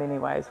them in many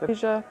ways, with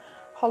leisure,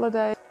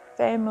 holiday,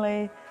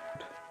 family,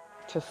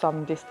 to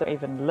some distant,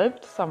 even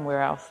lived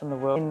somewhere else in the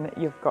world, and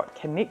you've got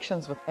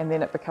connections with, and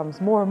then it becomes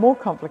more and more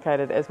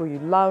complicated as you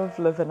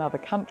live in other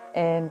countries,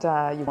 and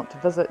you want to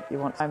visit, you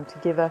want time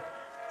together.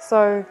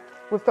 So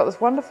we've got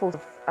this wonderful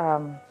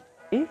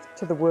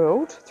to the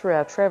world through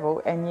our travel,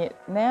 and yet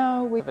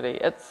now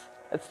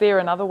it's there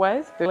in other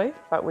ways, really,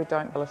 but we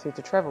don't have the ability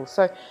to travel.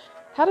 So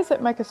how does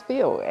that make us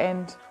feel,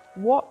 and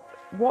what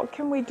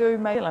can we do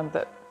in New Zealand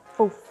that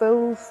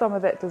fulfills some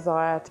of that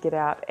desire to get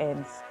out?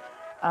 And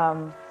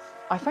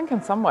I think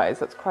in some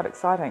ways it's quite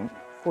exciting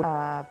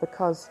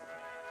because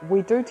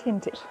we do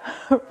tend to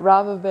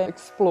rather than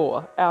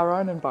explore our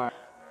own environment.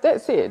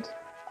 That said,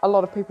 a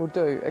lot of people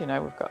do.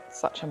 We've got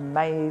such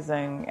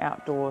amazing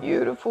outdoor,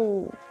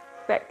 beautiful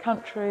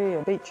backcountry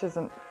and beaches,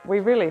 and we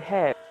really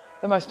have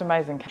the most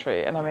amazing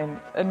country. And I mean,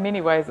 in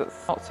many ways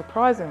it's not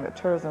surprising that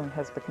tourism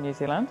has become New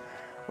Zealand,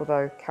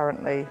 although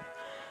currently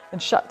in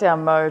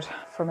shutdown mode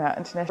from our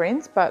international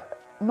friends,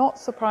 but not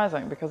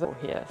surprising because we're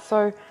here.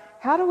 So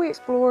how do we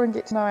explore and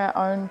get to know our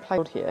own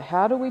place here?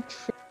 How do we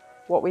treat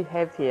what we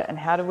have here, and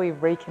how do we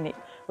reconnect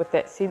with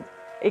that sense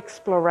of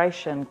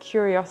exploration,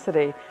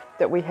 curiosity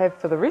that we have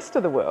for the rest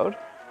of the world?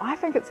 I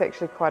think it's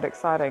actually quite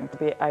exciting to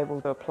be able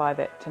to apply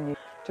that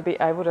to be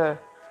able to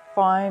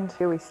find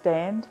where we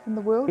stand in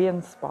the world, be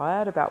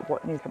inspired about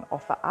what New Zealand can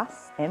offer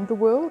us and the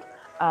world.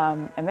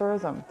 And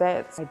tourism,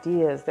 that's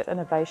ideas, that's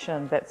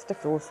innovation, that's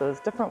different resources,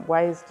 different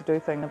ways to do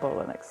things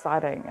and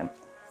exciting and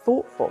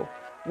thoughtful.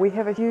 We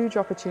have a huge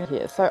opportunity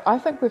here. So I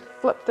think we've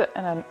flipped it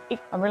I'm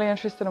really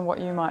interested in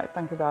what you might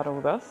think about all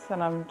this,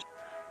 and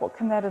what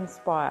can that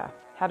inspire?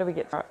 How do we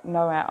get to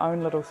know our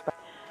own little space?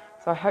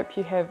 So I hope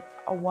you have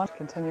a wonderful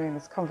continuing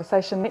this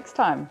conversation next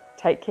time.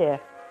 Take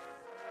care.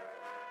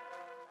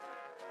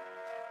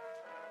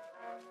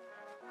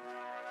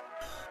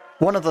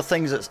 One of the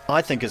things that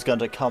I think is going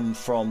to come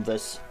from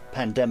this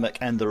pandemic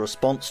and the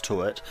response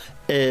to it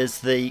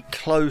is the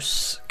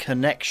close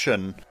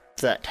connection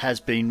that has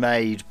been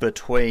made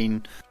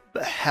between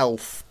the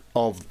health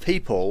of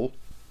people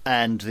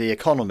and the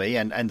economy,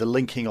 and the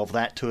linking of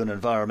that to an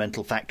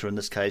environmental factor, in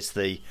this case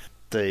the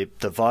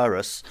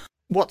virus.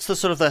 What's the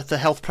sort of the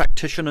health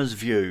practitioner's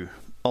view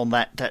on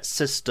that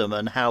system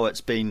and how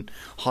it's been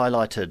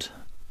highlighted?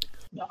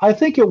 I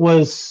think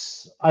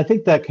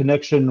that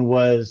connection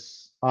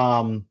was,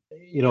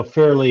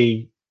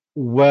 fairly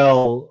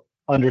well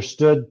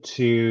understood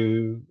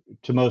to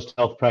most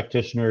health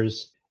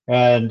practitioners,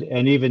 and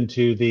even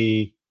to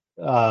the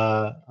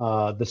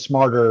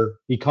smarter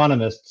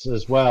economists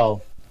as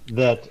well.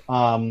 That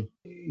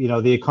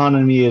the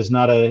economy is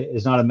not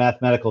a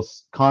mathematical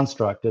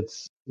construct.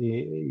 It's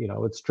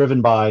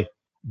driven by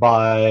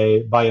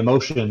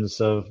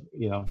emotions of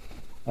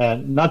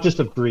and not just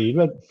of greed,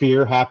 but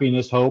fear,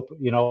 happiness, hope.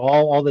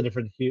 All the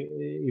different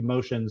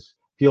emotions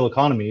fuel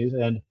economies.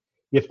 And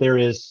if there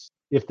is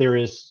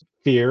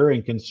fear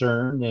and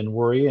concern and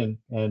worry and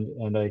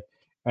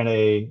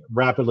a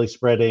rapidly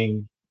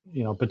spreading,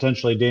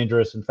 potentially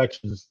dangerous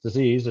infectious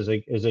disease is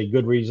a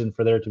good reason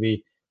for there to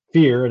be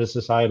fear at a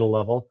societal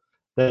level,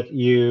 that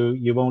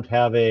you won't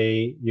have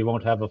a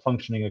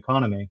functioning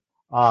economy.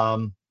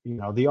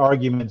 The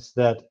arguments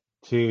that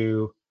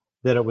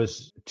it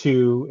was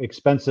too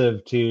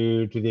expensive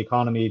to the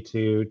economy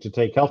to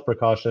take health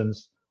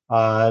precautions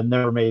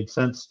never made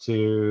sense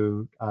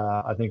to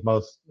I think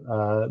most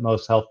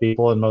health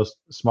people and most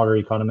smarter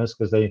economists,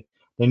 because they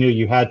knew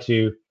you had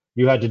to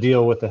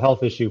deal with the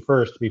health issue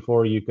first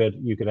before you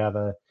could have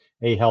a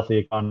healthy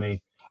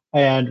economy.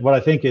 And what I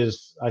think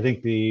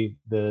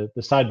the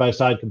side by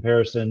side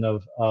comparison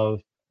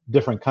of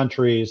different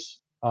countries'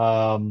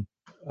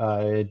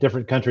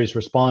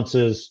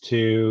 responses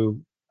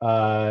to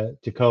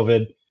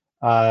COVID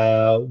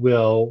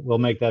will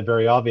make that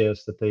very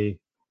obvious, that the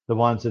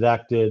ones that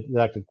acted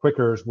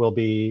quicker will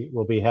be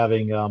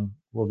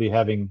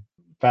having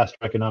faster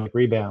economic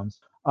rebounds.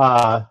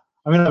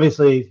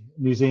 Obviously,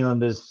 New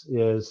Zealand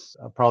is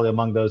probably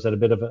among those at a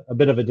bit of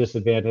a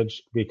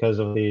disadvantage because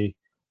of the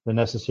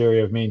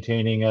necessary of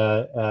maintaining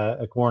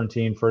a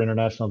quarantine for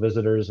international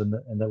visitors, and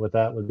that with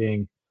that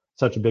being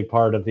such a big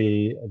part of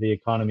the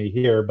economy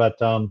here. But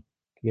I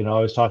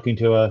was talking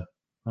to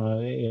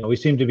we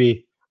seem to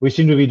be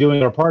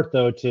doing our part,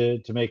 though,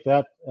 to make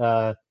that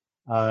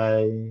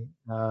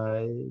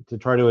to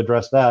try to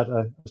address that.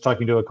 I was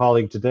talking to a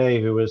colleague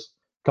today who was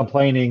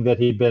complaining that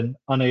he'd been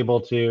unable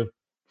to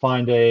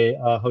find a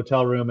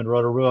hotel room in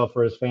Rotorua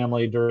for his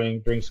family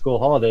during school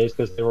holidays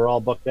because they were all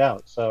booked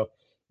out. So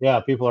yeah,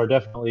 people are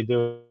definitely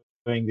doing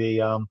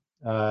the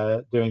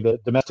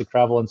domestic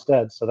travel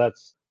instead. So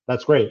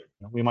that's great.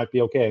 We might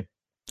be okay.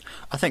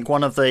 I think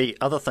one of the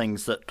other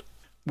things that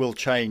will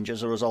change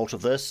as a result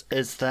of this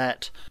is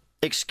that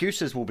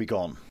excuses will be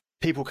gone.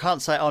 People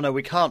can't say, oh no,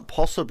 we can't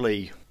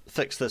possibly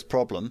fix this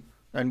problem.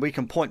 And we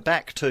can point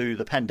back to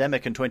the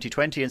pandemic in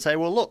 2020 and say,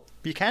 well, look,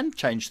 you can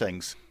change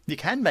things. You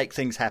can make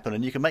things happen,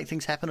 and you can make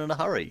things happen in a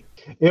hurry.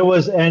 It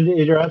was, and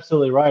you're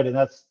absolutely right. And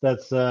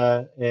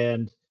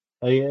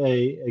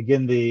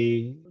again,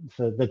 the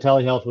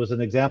telehealth was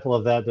an example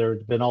of that. There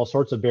have been all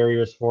sorts of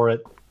barriers for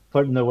it,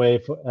 put in the way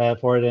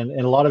for it, and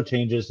a lot of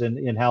changes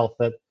in health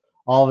that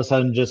all of a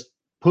sudden just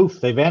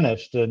poof, they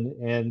vanished.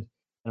 And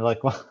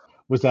like, well,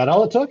 was that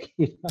all it took?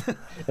 It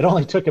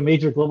only took a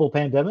major global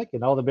pandemic,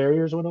 and all the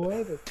barriers went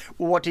away.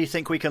 Well, what do you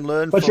think we can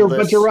learn from this?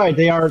 But you're right.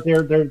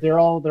 They're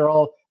all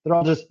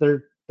just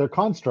they're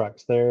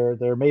constructs.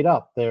 They're made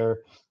up. They're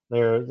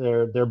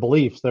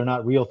beliefs. They're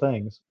not real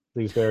things.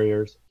 These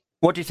barriers.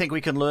 What do you think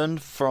we can learn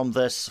from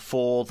this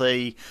for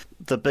the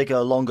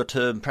bigger, longer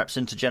term, perhaps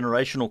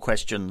intergenerational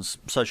questions,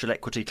 social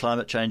equity,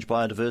 climate change,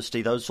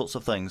 biodiversity, those sorts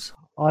of things?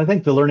 I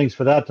think the learnings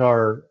for that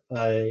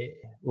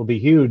will be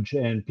huge,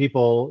 and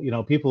people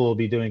will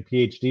be doing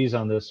PhDs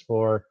on this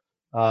for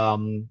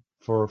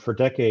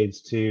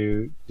decades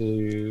to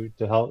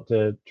help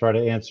to try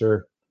to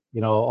answer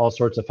all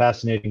sorts of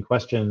fascinating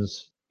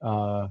questions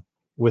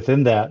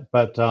within that.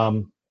 But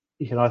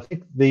I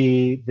think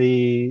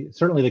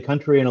certainly the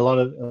country and a lot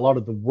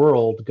of the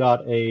world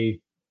got a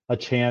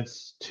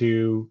chance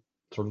to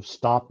sort of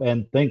stop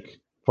and think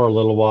for a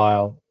little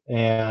while,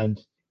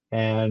 and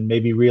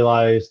maybe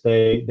realize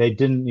they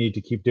didn't need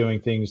to keep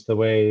doing things the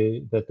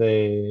way that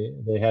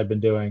they had been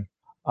doing.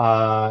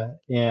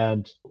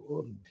 And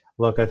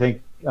look, I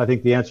think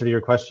the answer to your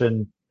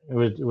question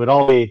would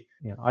all be,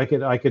 I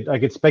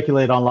could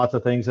speculate on lots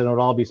of things, and it would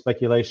all be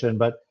speculation,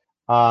 but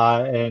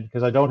and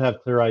because I don't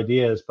have clear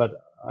ideas, but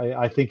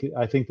I think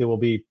they will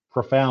be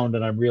profound,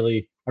 and I'm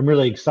really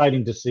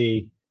excited to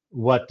see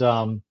what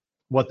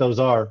those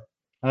are,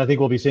 and I think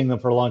we'll be seeing them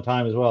for a long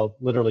time as well,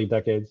 literally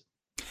decades.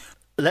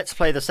 Let's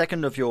play the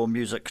second of your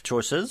music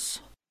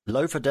choices,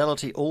 Low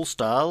Fidelity All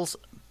Stars,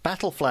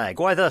 Battle Flag.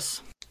 Why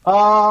this?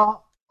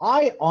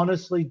 I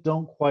honestly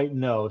don't quite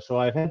know, so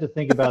I've had to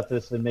think about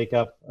this and make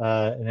up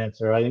an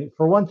answer.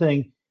 For one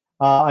thing,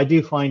 I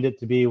do find it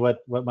to be what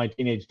my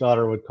teenage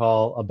daughter would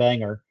call a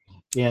banger,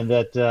 in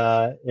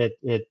that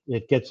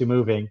it gets you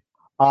moving.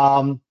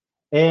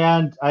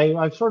 And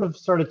I've sort of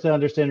started to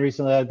understand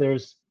recently that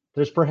there's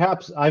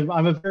perhaps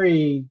I'm a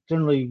very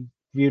generally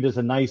viewed as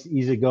a nice,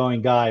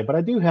 easygoing guy, but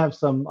I do have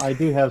some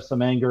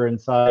anger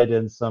inside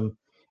and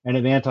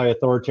an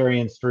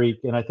anti-authoritarian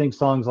streak, and I think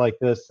songs like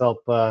this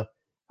help let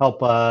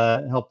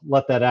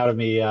that out of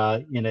me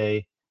in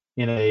a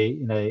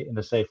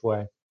safe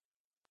way.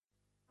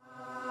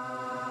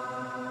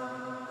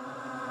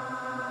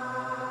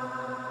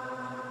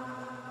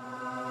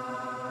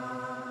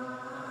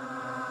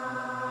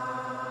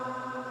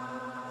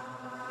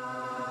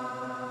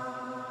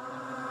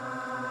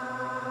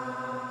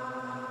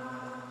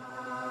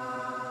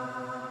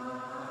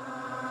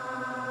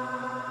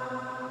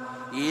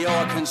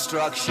 Your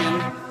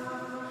construction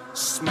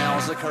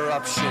smells of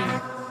corruption.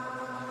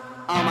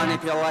 I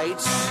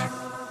manipulates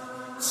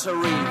to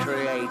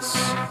recreate.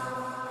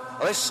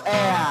 This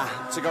air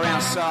to go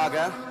around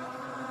saga.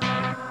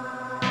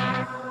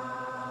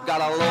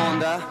 Gotta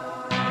launder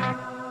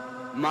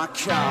my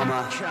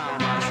karma.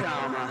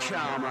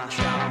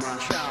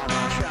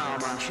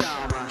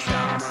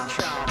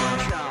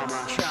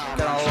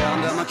 Gotta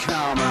launder my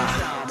karma.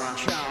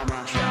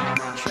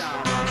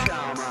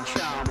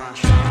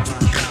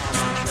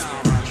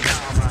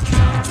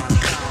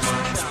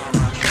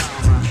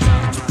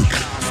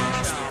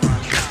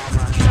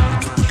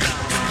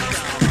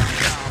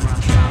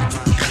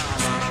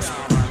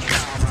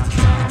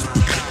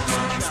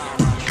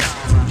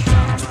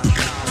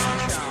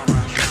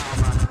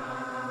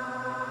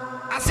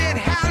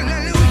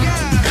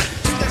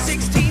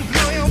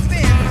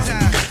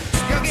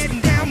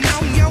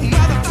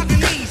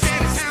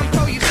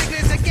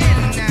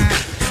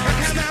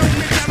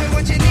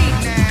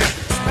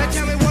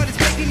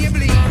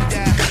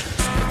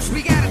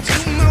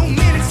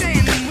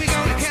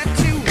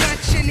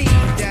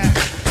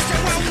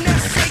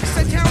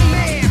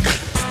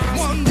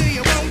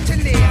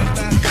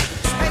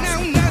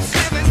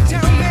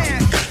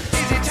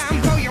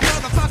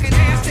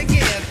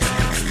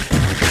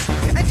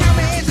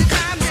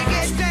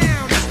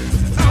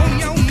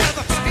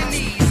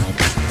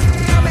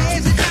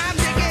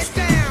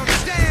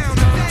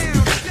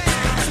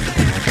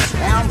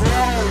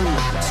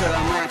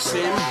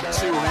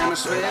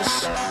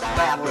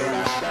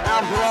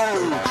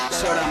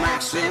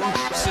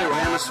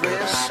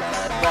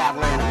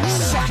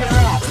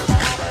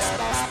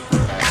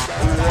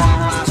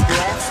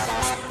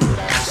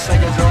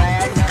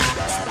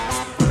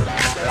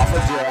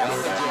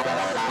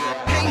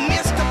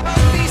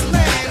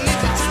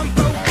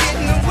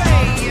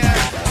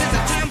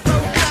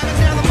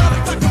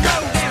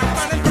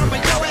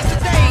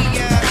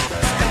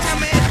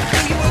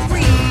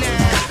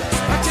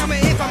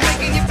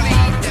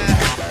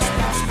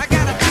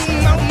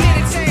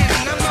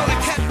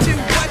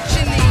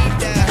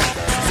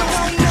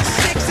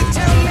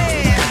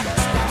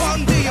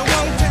 Do you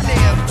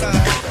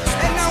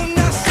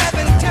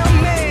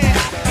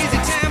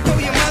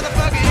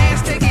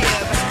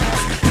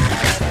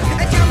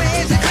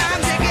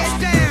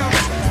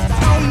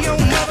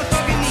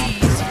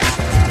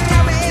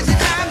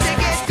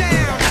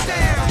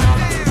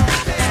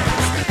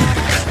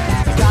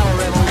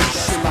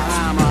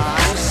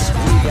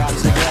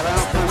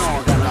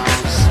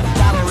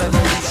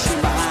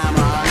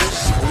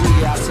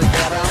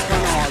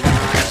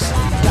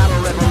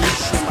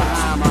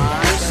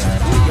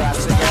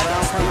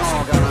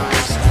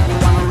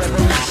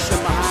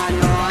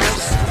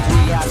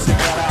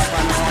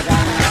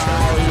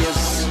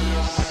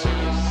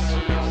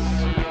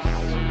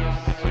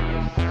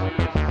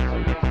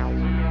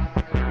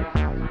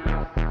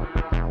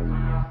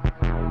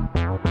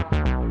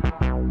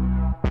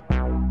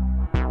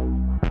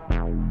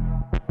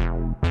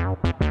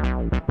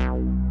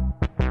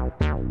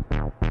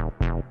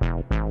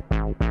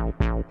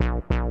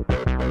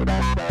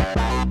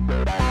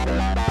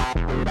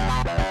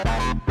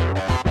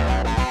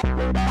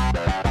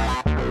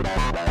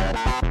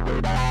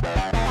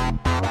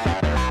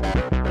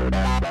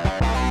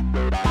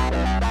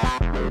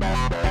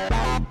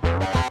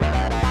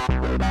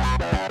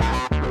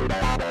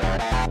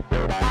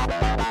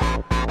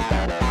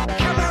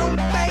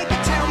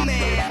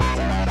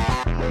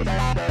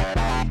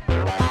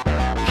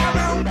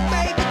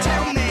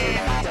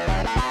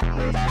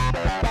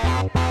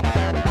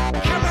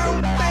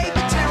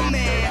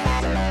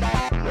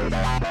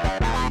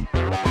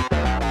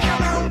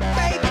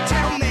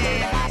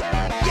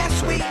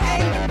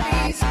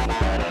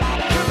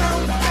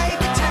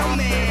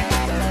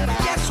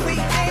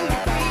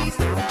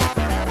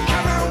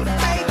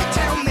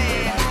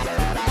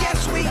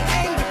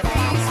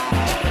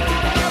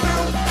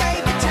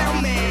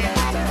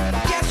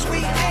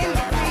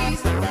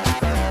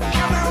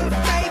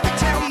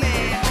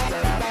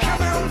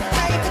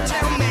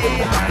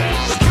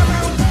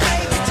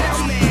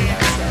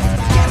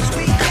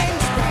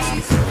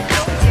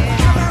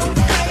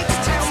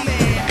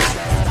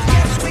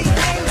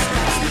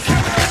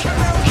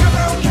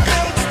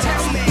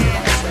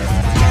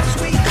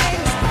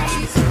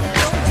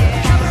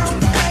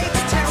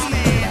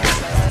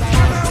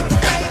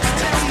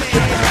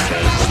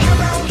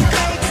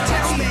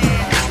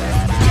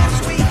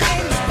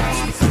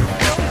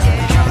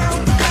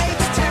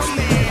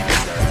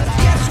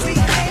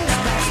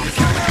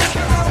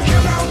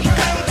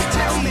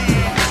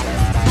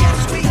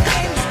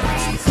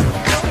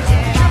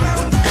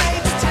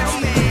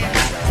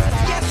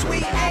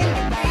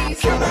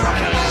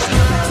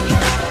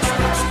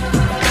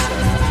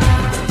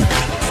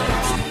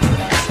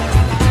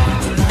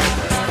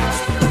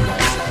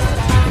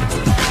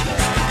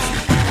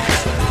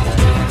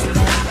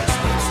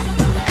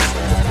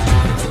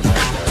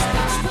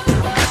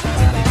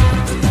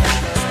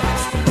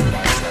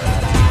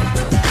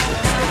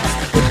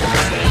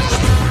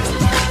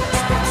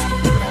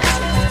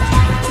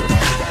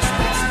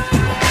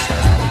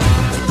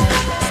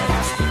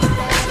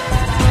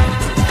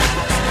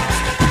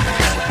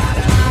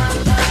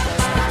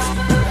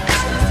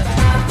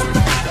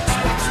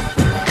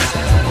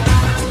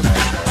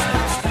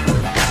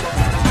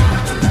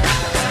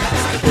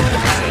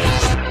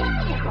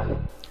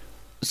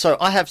So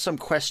I have some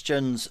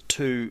questions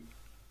to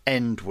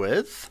end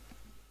with.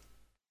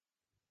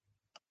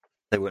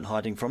 They weren't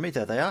hiding from me.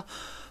 There they are.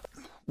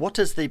 What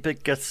is the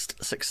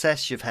biggest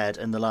success you've had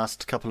in the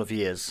last couple of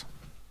years?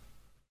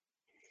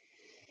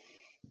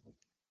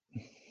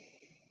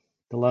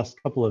 The last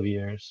couple of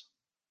years.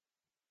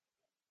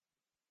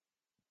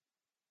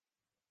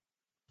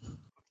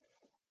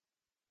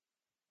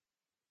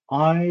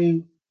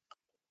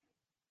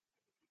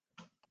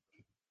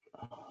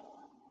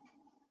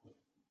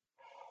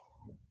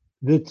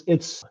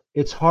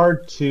 It's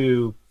hard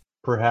to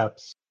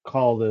perhaps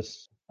call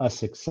this a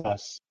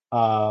success,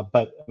 but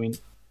I mean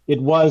it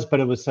was,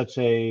 but it was such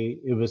a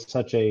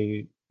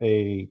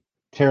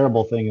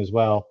terrible thing as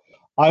well.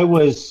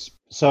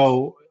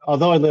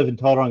 Although I live in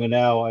Tauranga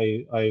now,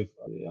 I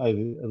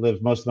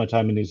lived most of my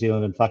time in New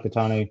Zealand in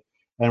Whakatane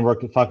and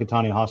worked at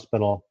Whakatane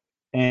Hospital,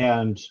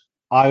 and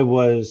I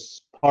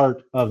was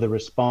part of the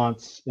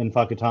response in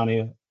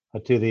Whakatane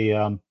to the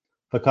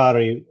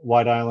Whakaari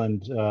White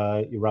Island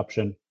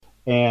eruption.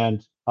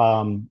 And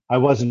I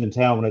wasn't in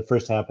town when it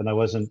first happened. I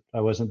wasn't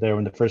there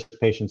when the first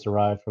patients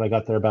arrived, but I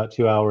got there about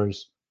 2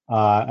 hours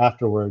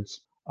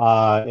afterwards,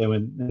 and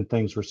when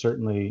things were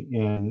certainly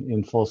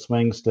in full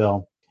swing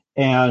still.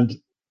 And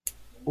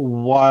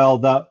while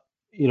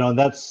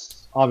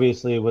that's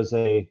obviously was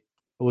a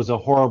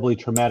horribly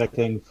traumatic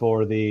thing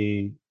for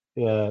the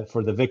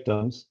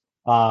victims.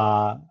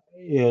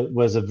 It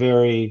was a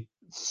very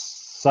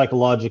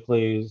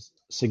psychologically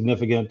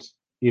significant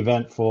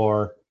event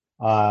for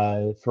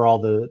all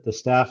the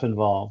staff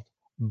involved,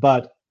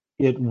 but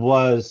it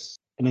was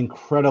an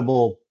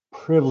incredible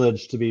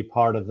privilege to be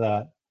part of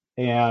that,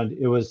 and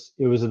it was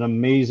an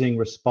amazing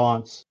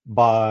response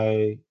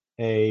by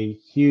a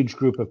huge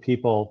group of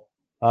people.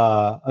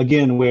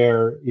 Again,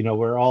 where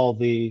all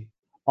the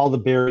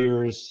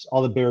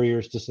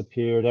barriers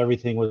disappeared,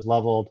 everything was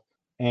leveled,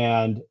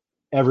 and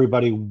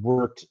everybody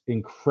worked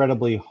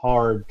incredibly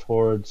hard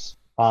towards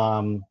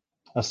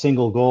a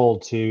single goal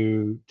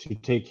to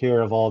take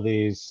care of all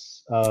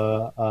these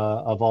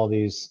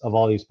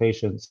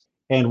patients.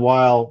 And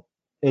while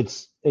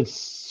it's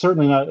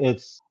certainly not,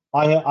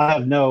 I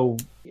have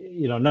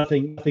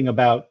nothing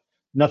about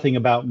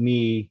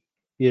me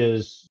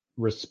is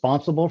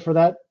responsible for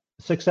that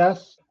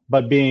success,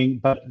 but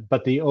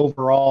the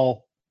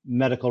overall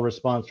medical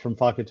response from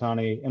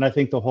Whakatane, and I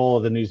think the whole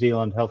of the New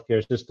Zealand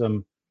healthcare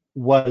system,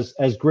 was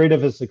as great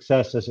of a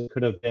success as it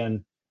could have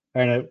been,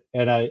 and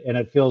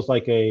it feels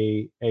like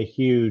a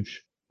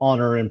huge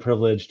honor and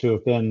privilege to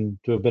have been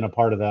a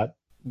part of that.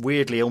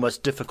 Weirdly,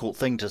 almost difficult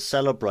thing to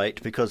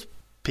celebrate because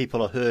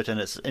people are hurt and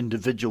it's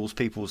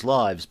people's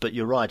lives. But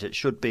you're right; it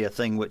should be a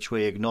thing which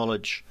we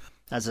acknowledge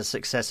as a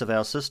success of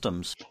our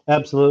systems.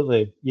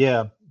 Absolutely,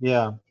 yeah.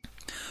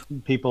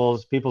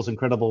 People's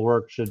incredible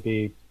work should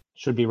be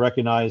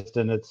recognized,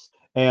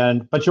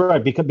 but you're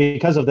right,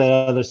 because of the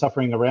other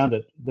suffering around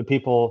it, the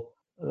people,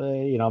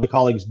 the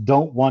colleagues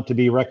don't want to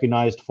be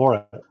recognized for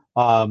it,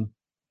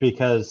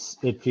 because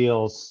it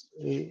feels,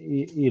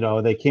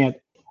 they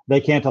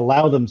can't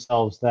allow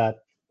themselves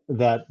that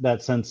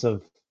sense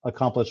of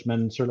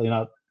accomplishment, certainly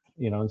not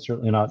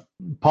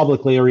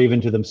publicly or even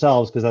to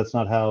themselves, because that's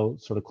not how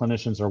sort of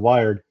clinicians are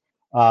wired,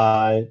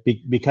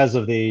 because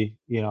of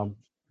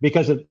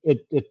because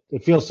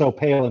it feels so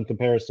pale in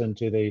comparison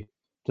to the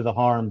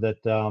harm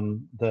that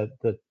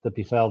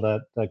befell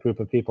that group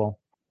of people.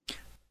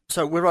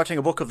 So we're writing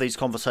a book of these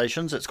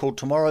conversations. It's called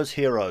Tomorrow's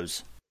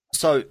Heroes.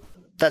 So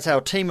that's our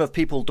team of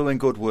people doing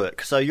good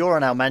work. So you're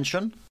in our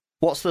mansion.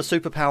 What's the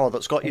superpower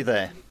that's got you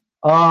there?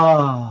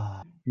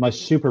 My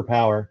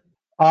superpower,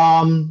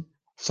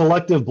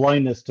 selective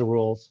blindness to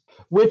rules,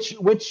 which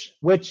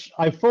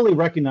I fully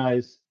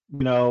recognize,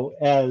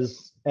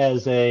 as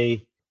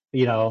a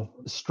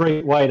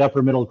straight white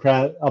upper middle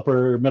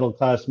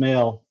class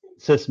male,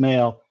 cis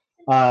male.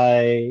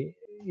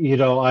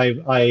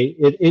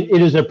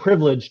 It is a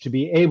privilege to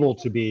be able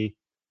to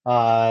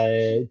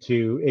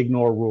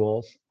ignore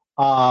rules.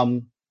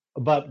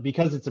 But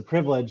because it's a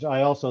privilege,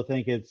 I also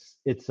think it's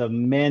a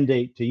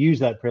mandate to use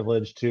that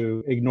privilege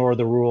to ignore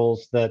the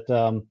rules that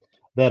are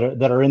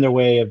in their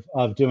way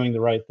of doing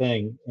the right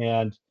thing.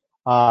 And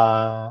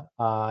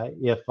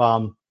if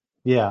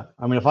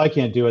I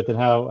can't do it, then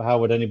how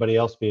would anybody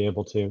else be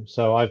able to?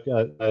 So I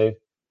try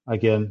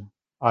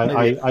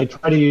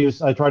to use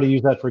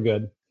that for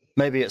good.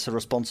 Maybe it's a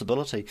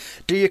responsibility.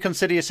 Do you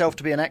consider yourself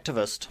to be an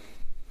activist?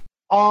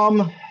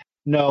 No,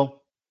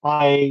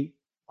 I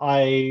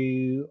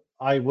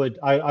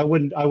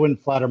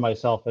wouldn't flatter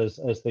myself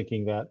as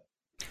thinking that.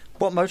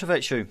 What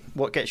motivates you?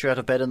 What gets you out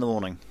of bed in the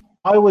morning?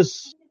 I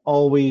was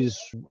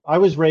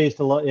raised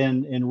a lot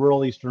in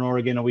rural Eastern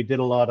Oregon, and we did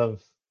a lot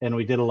of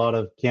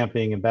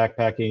camping and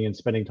backpacking and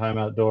spending time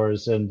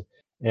outdoors, and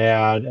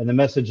the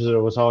message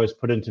that was always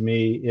put into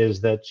me is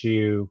that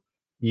you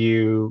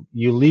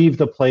leave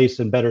the place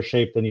in better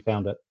shape than you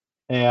found it,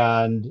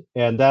 and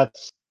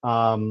that's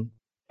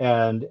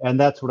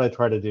what I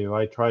try to do.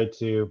 I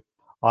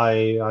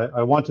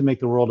want to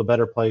make the world a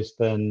better place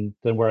than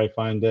where I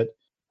find it.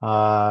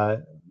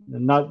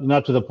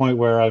 not to the point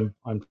where I'm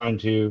trying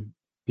to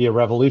be a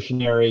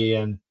revolutionary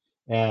and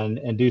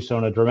do so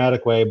in a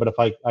dramatic way, but if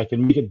I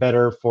can make it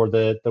better for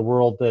the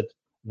world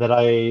that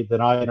I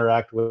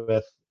interact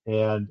with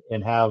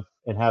and have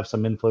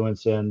some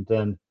influence in,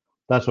 then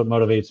that's what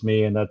motivates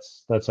me, and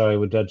that's how I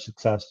would judge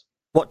success.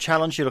 What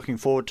challenge are you looking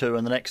forward to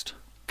in the next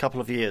couple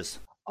of years?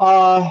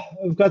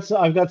 I've got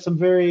some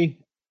very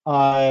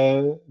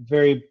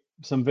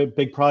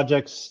big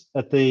projects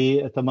at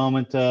the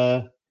moment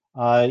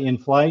in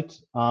flight.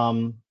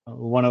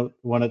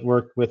 One at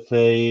work with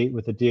the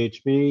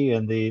DHB,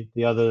 and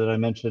the other that I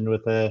mentioned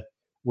with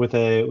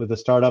a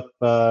startup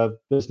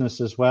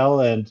business as well,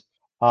 and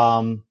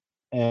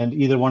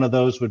either one of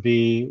those would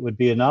be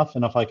enough.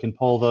 And if I can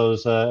pull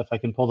those, if I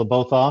can pull the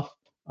both off,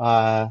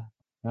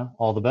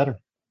 all the better.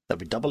 That'd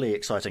be doubly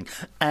exciting.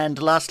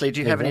 And lastly, do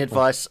you have any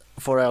advice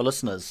for our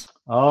listeners?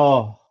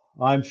 Oh,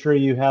 I'm sure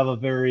you have a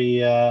very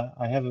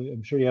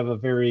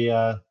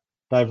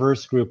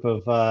diverse group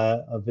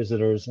of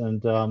visitors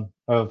and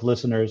of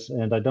listeners,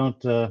 and I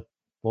don't.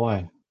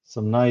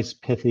 Some nice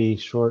pithy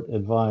short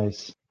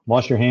advice.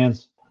 Wash your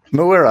hands.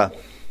 Mawera.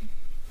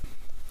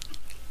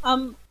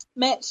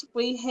 Matt,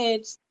 we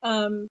had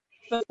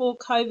before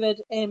COVID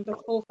and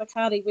before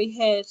Whakaari, we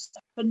had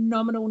a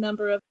phenomenal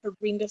number of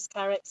horrendous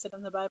car accidents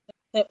in the Bay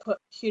that put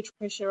huge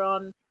pressure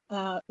on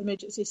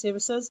emergency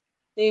services.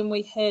 Then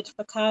we had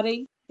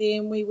Whakaari.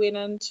 Then we went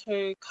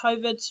into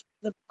COVID,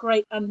 the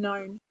great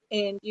unknown,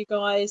 and you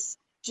guys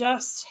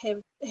just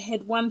have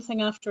had one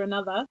thing after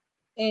another.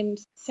 And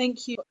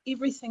thank you for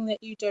everything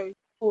that you do,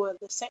 for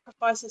the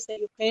sacrifices that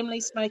your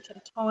families make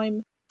in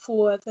time,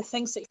 for the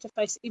things that you have to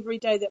face every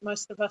day that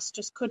most of us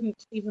just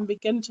couldn't even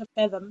begin to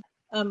fathom,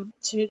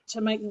 to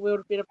make the world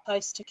a better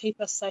place, to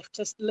keep us safe,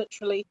 to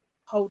literally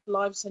hold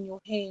lives in your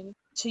hand.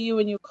 To you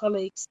and your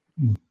colleagues.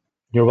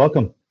 You're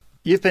welcome.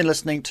 You've been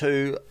listening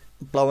to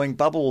Blowing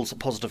Bubbles,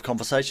 positive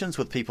conversations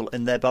with people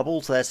in their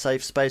bubbles, their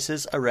safe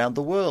spaces around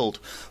the world.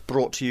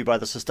 Brought to you by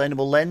the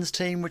Sustainable Lens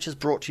team, which is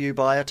brought to you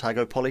by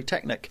Otago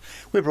Polytechnic.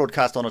 We're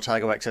broadcast on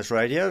Otago Access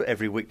Radio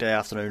every weekday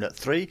afternoon at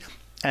 3.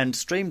 And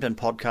streamed and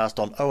podcast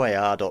on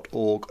oar.org.nz.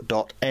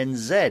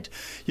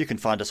 You can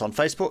find us on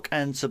Facebook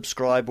and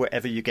subscribe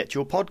wherever you get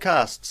your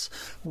podcasts.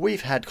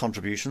 We've had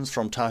contributions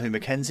from Tahu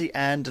Mackenzie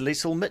and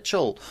Liesl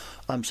Mitchell.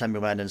 I'm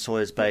Samuel Mann in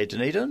Sawyers Bay,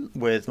 Dunedin,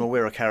 with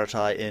Mawera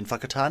Karatai in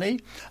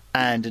Whakatane.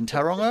 And in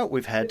Tauranga,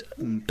 we've had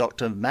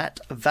Dr. Matt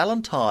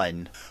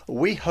Valentine.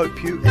 We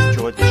hope you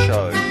enjoyed the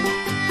show.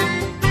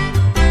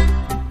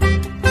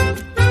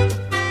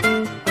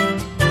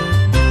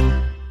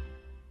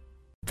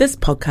 This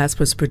podcast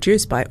was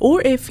produced by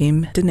OAR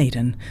FM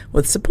Dunedin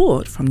with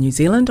support from New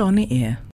Zealand On the Air.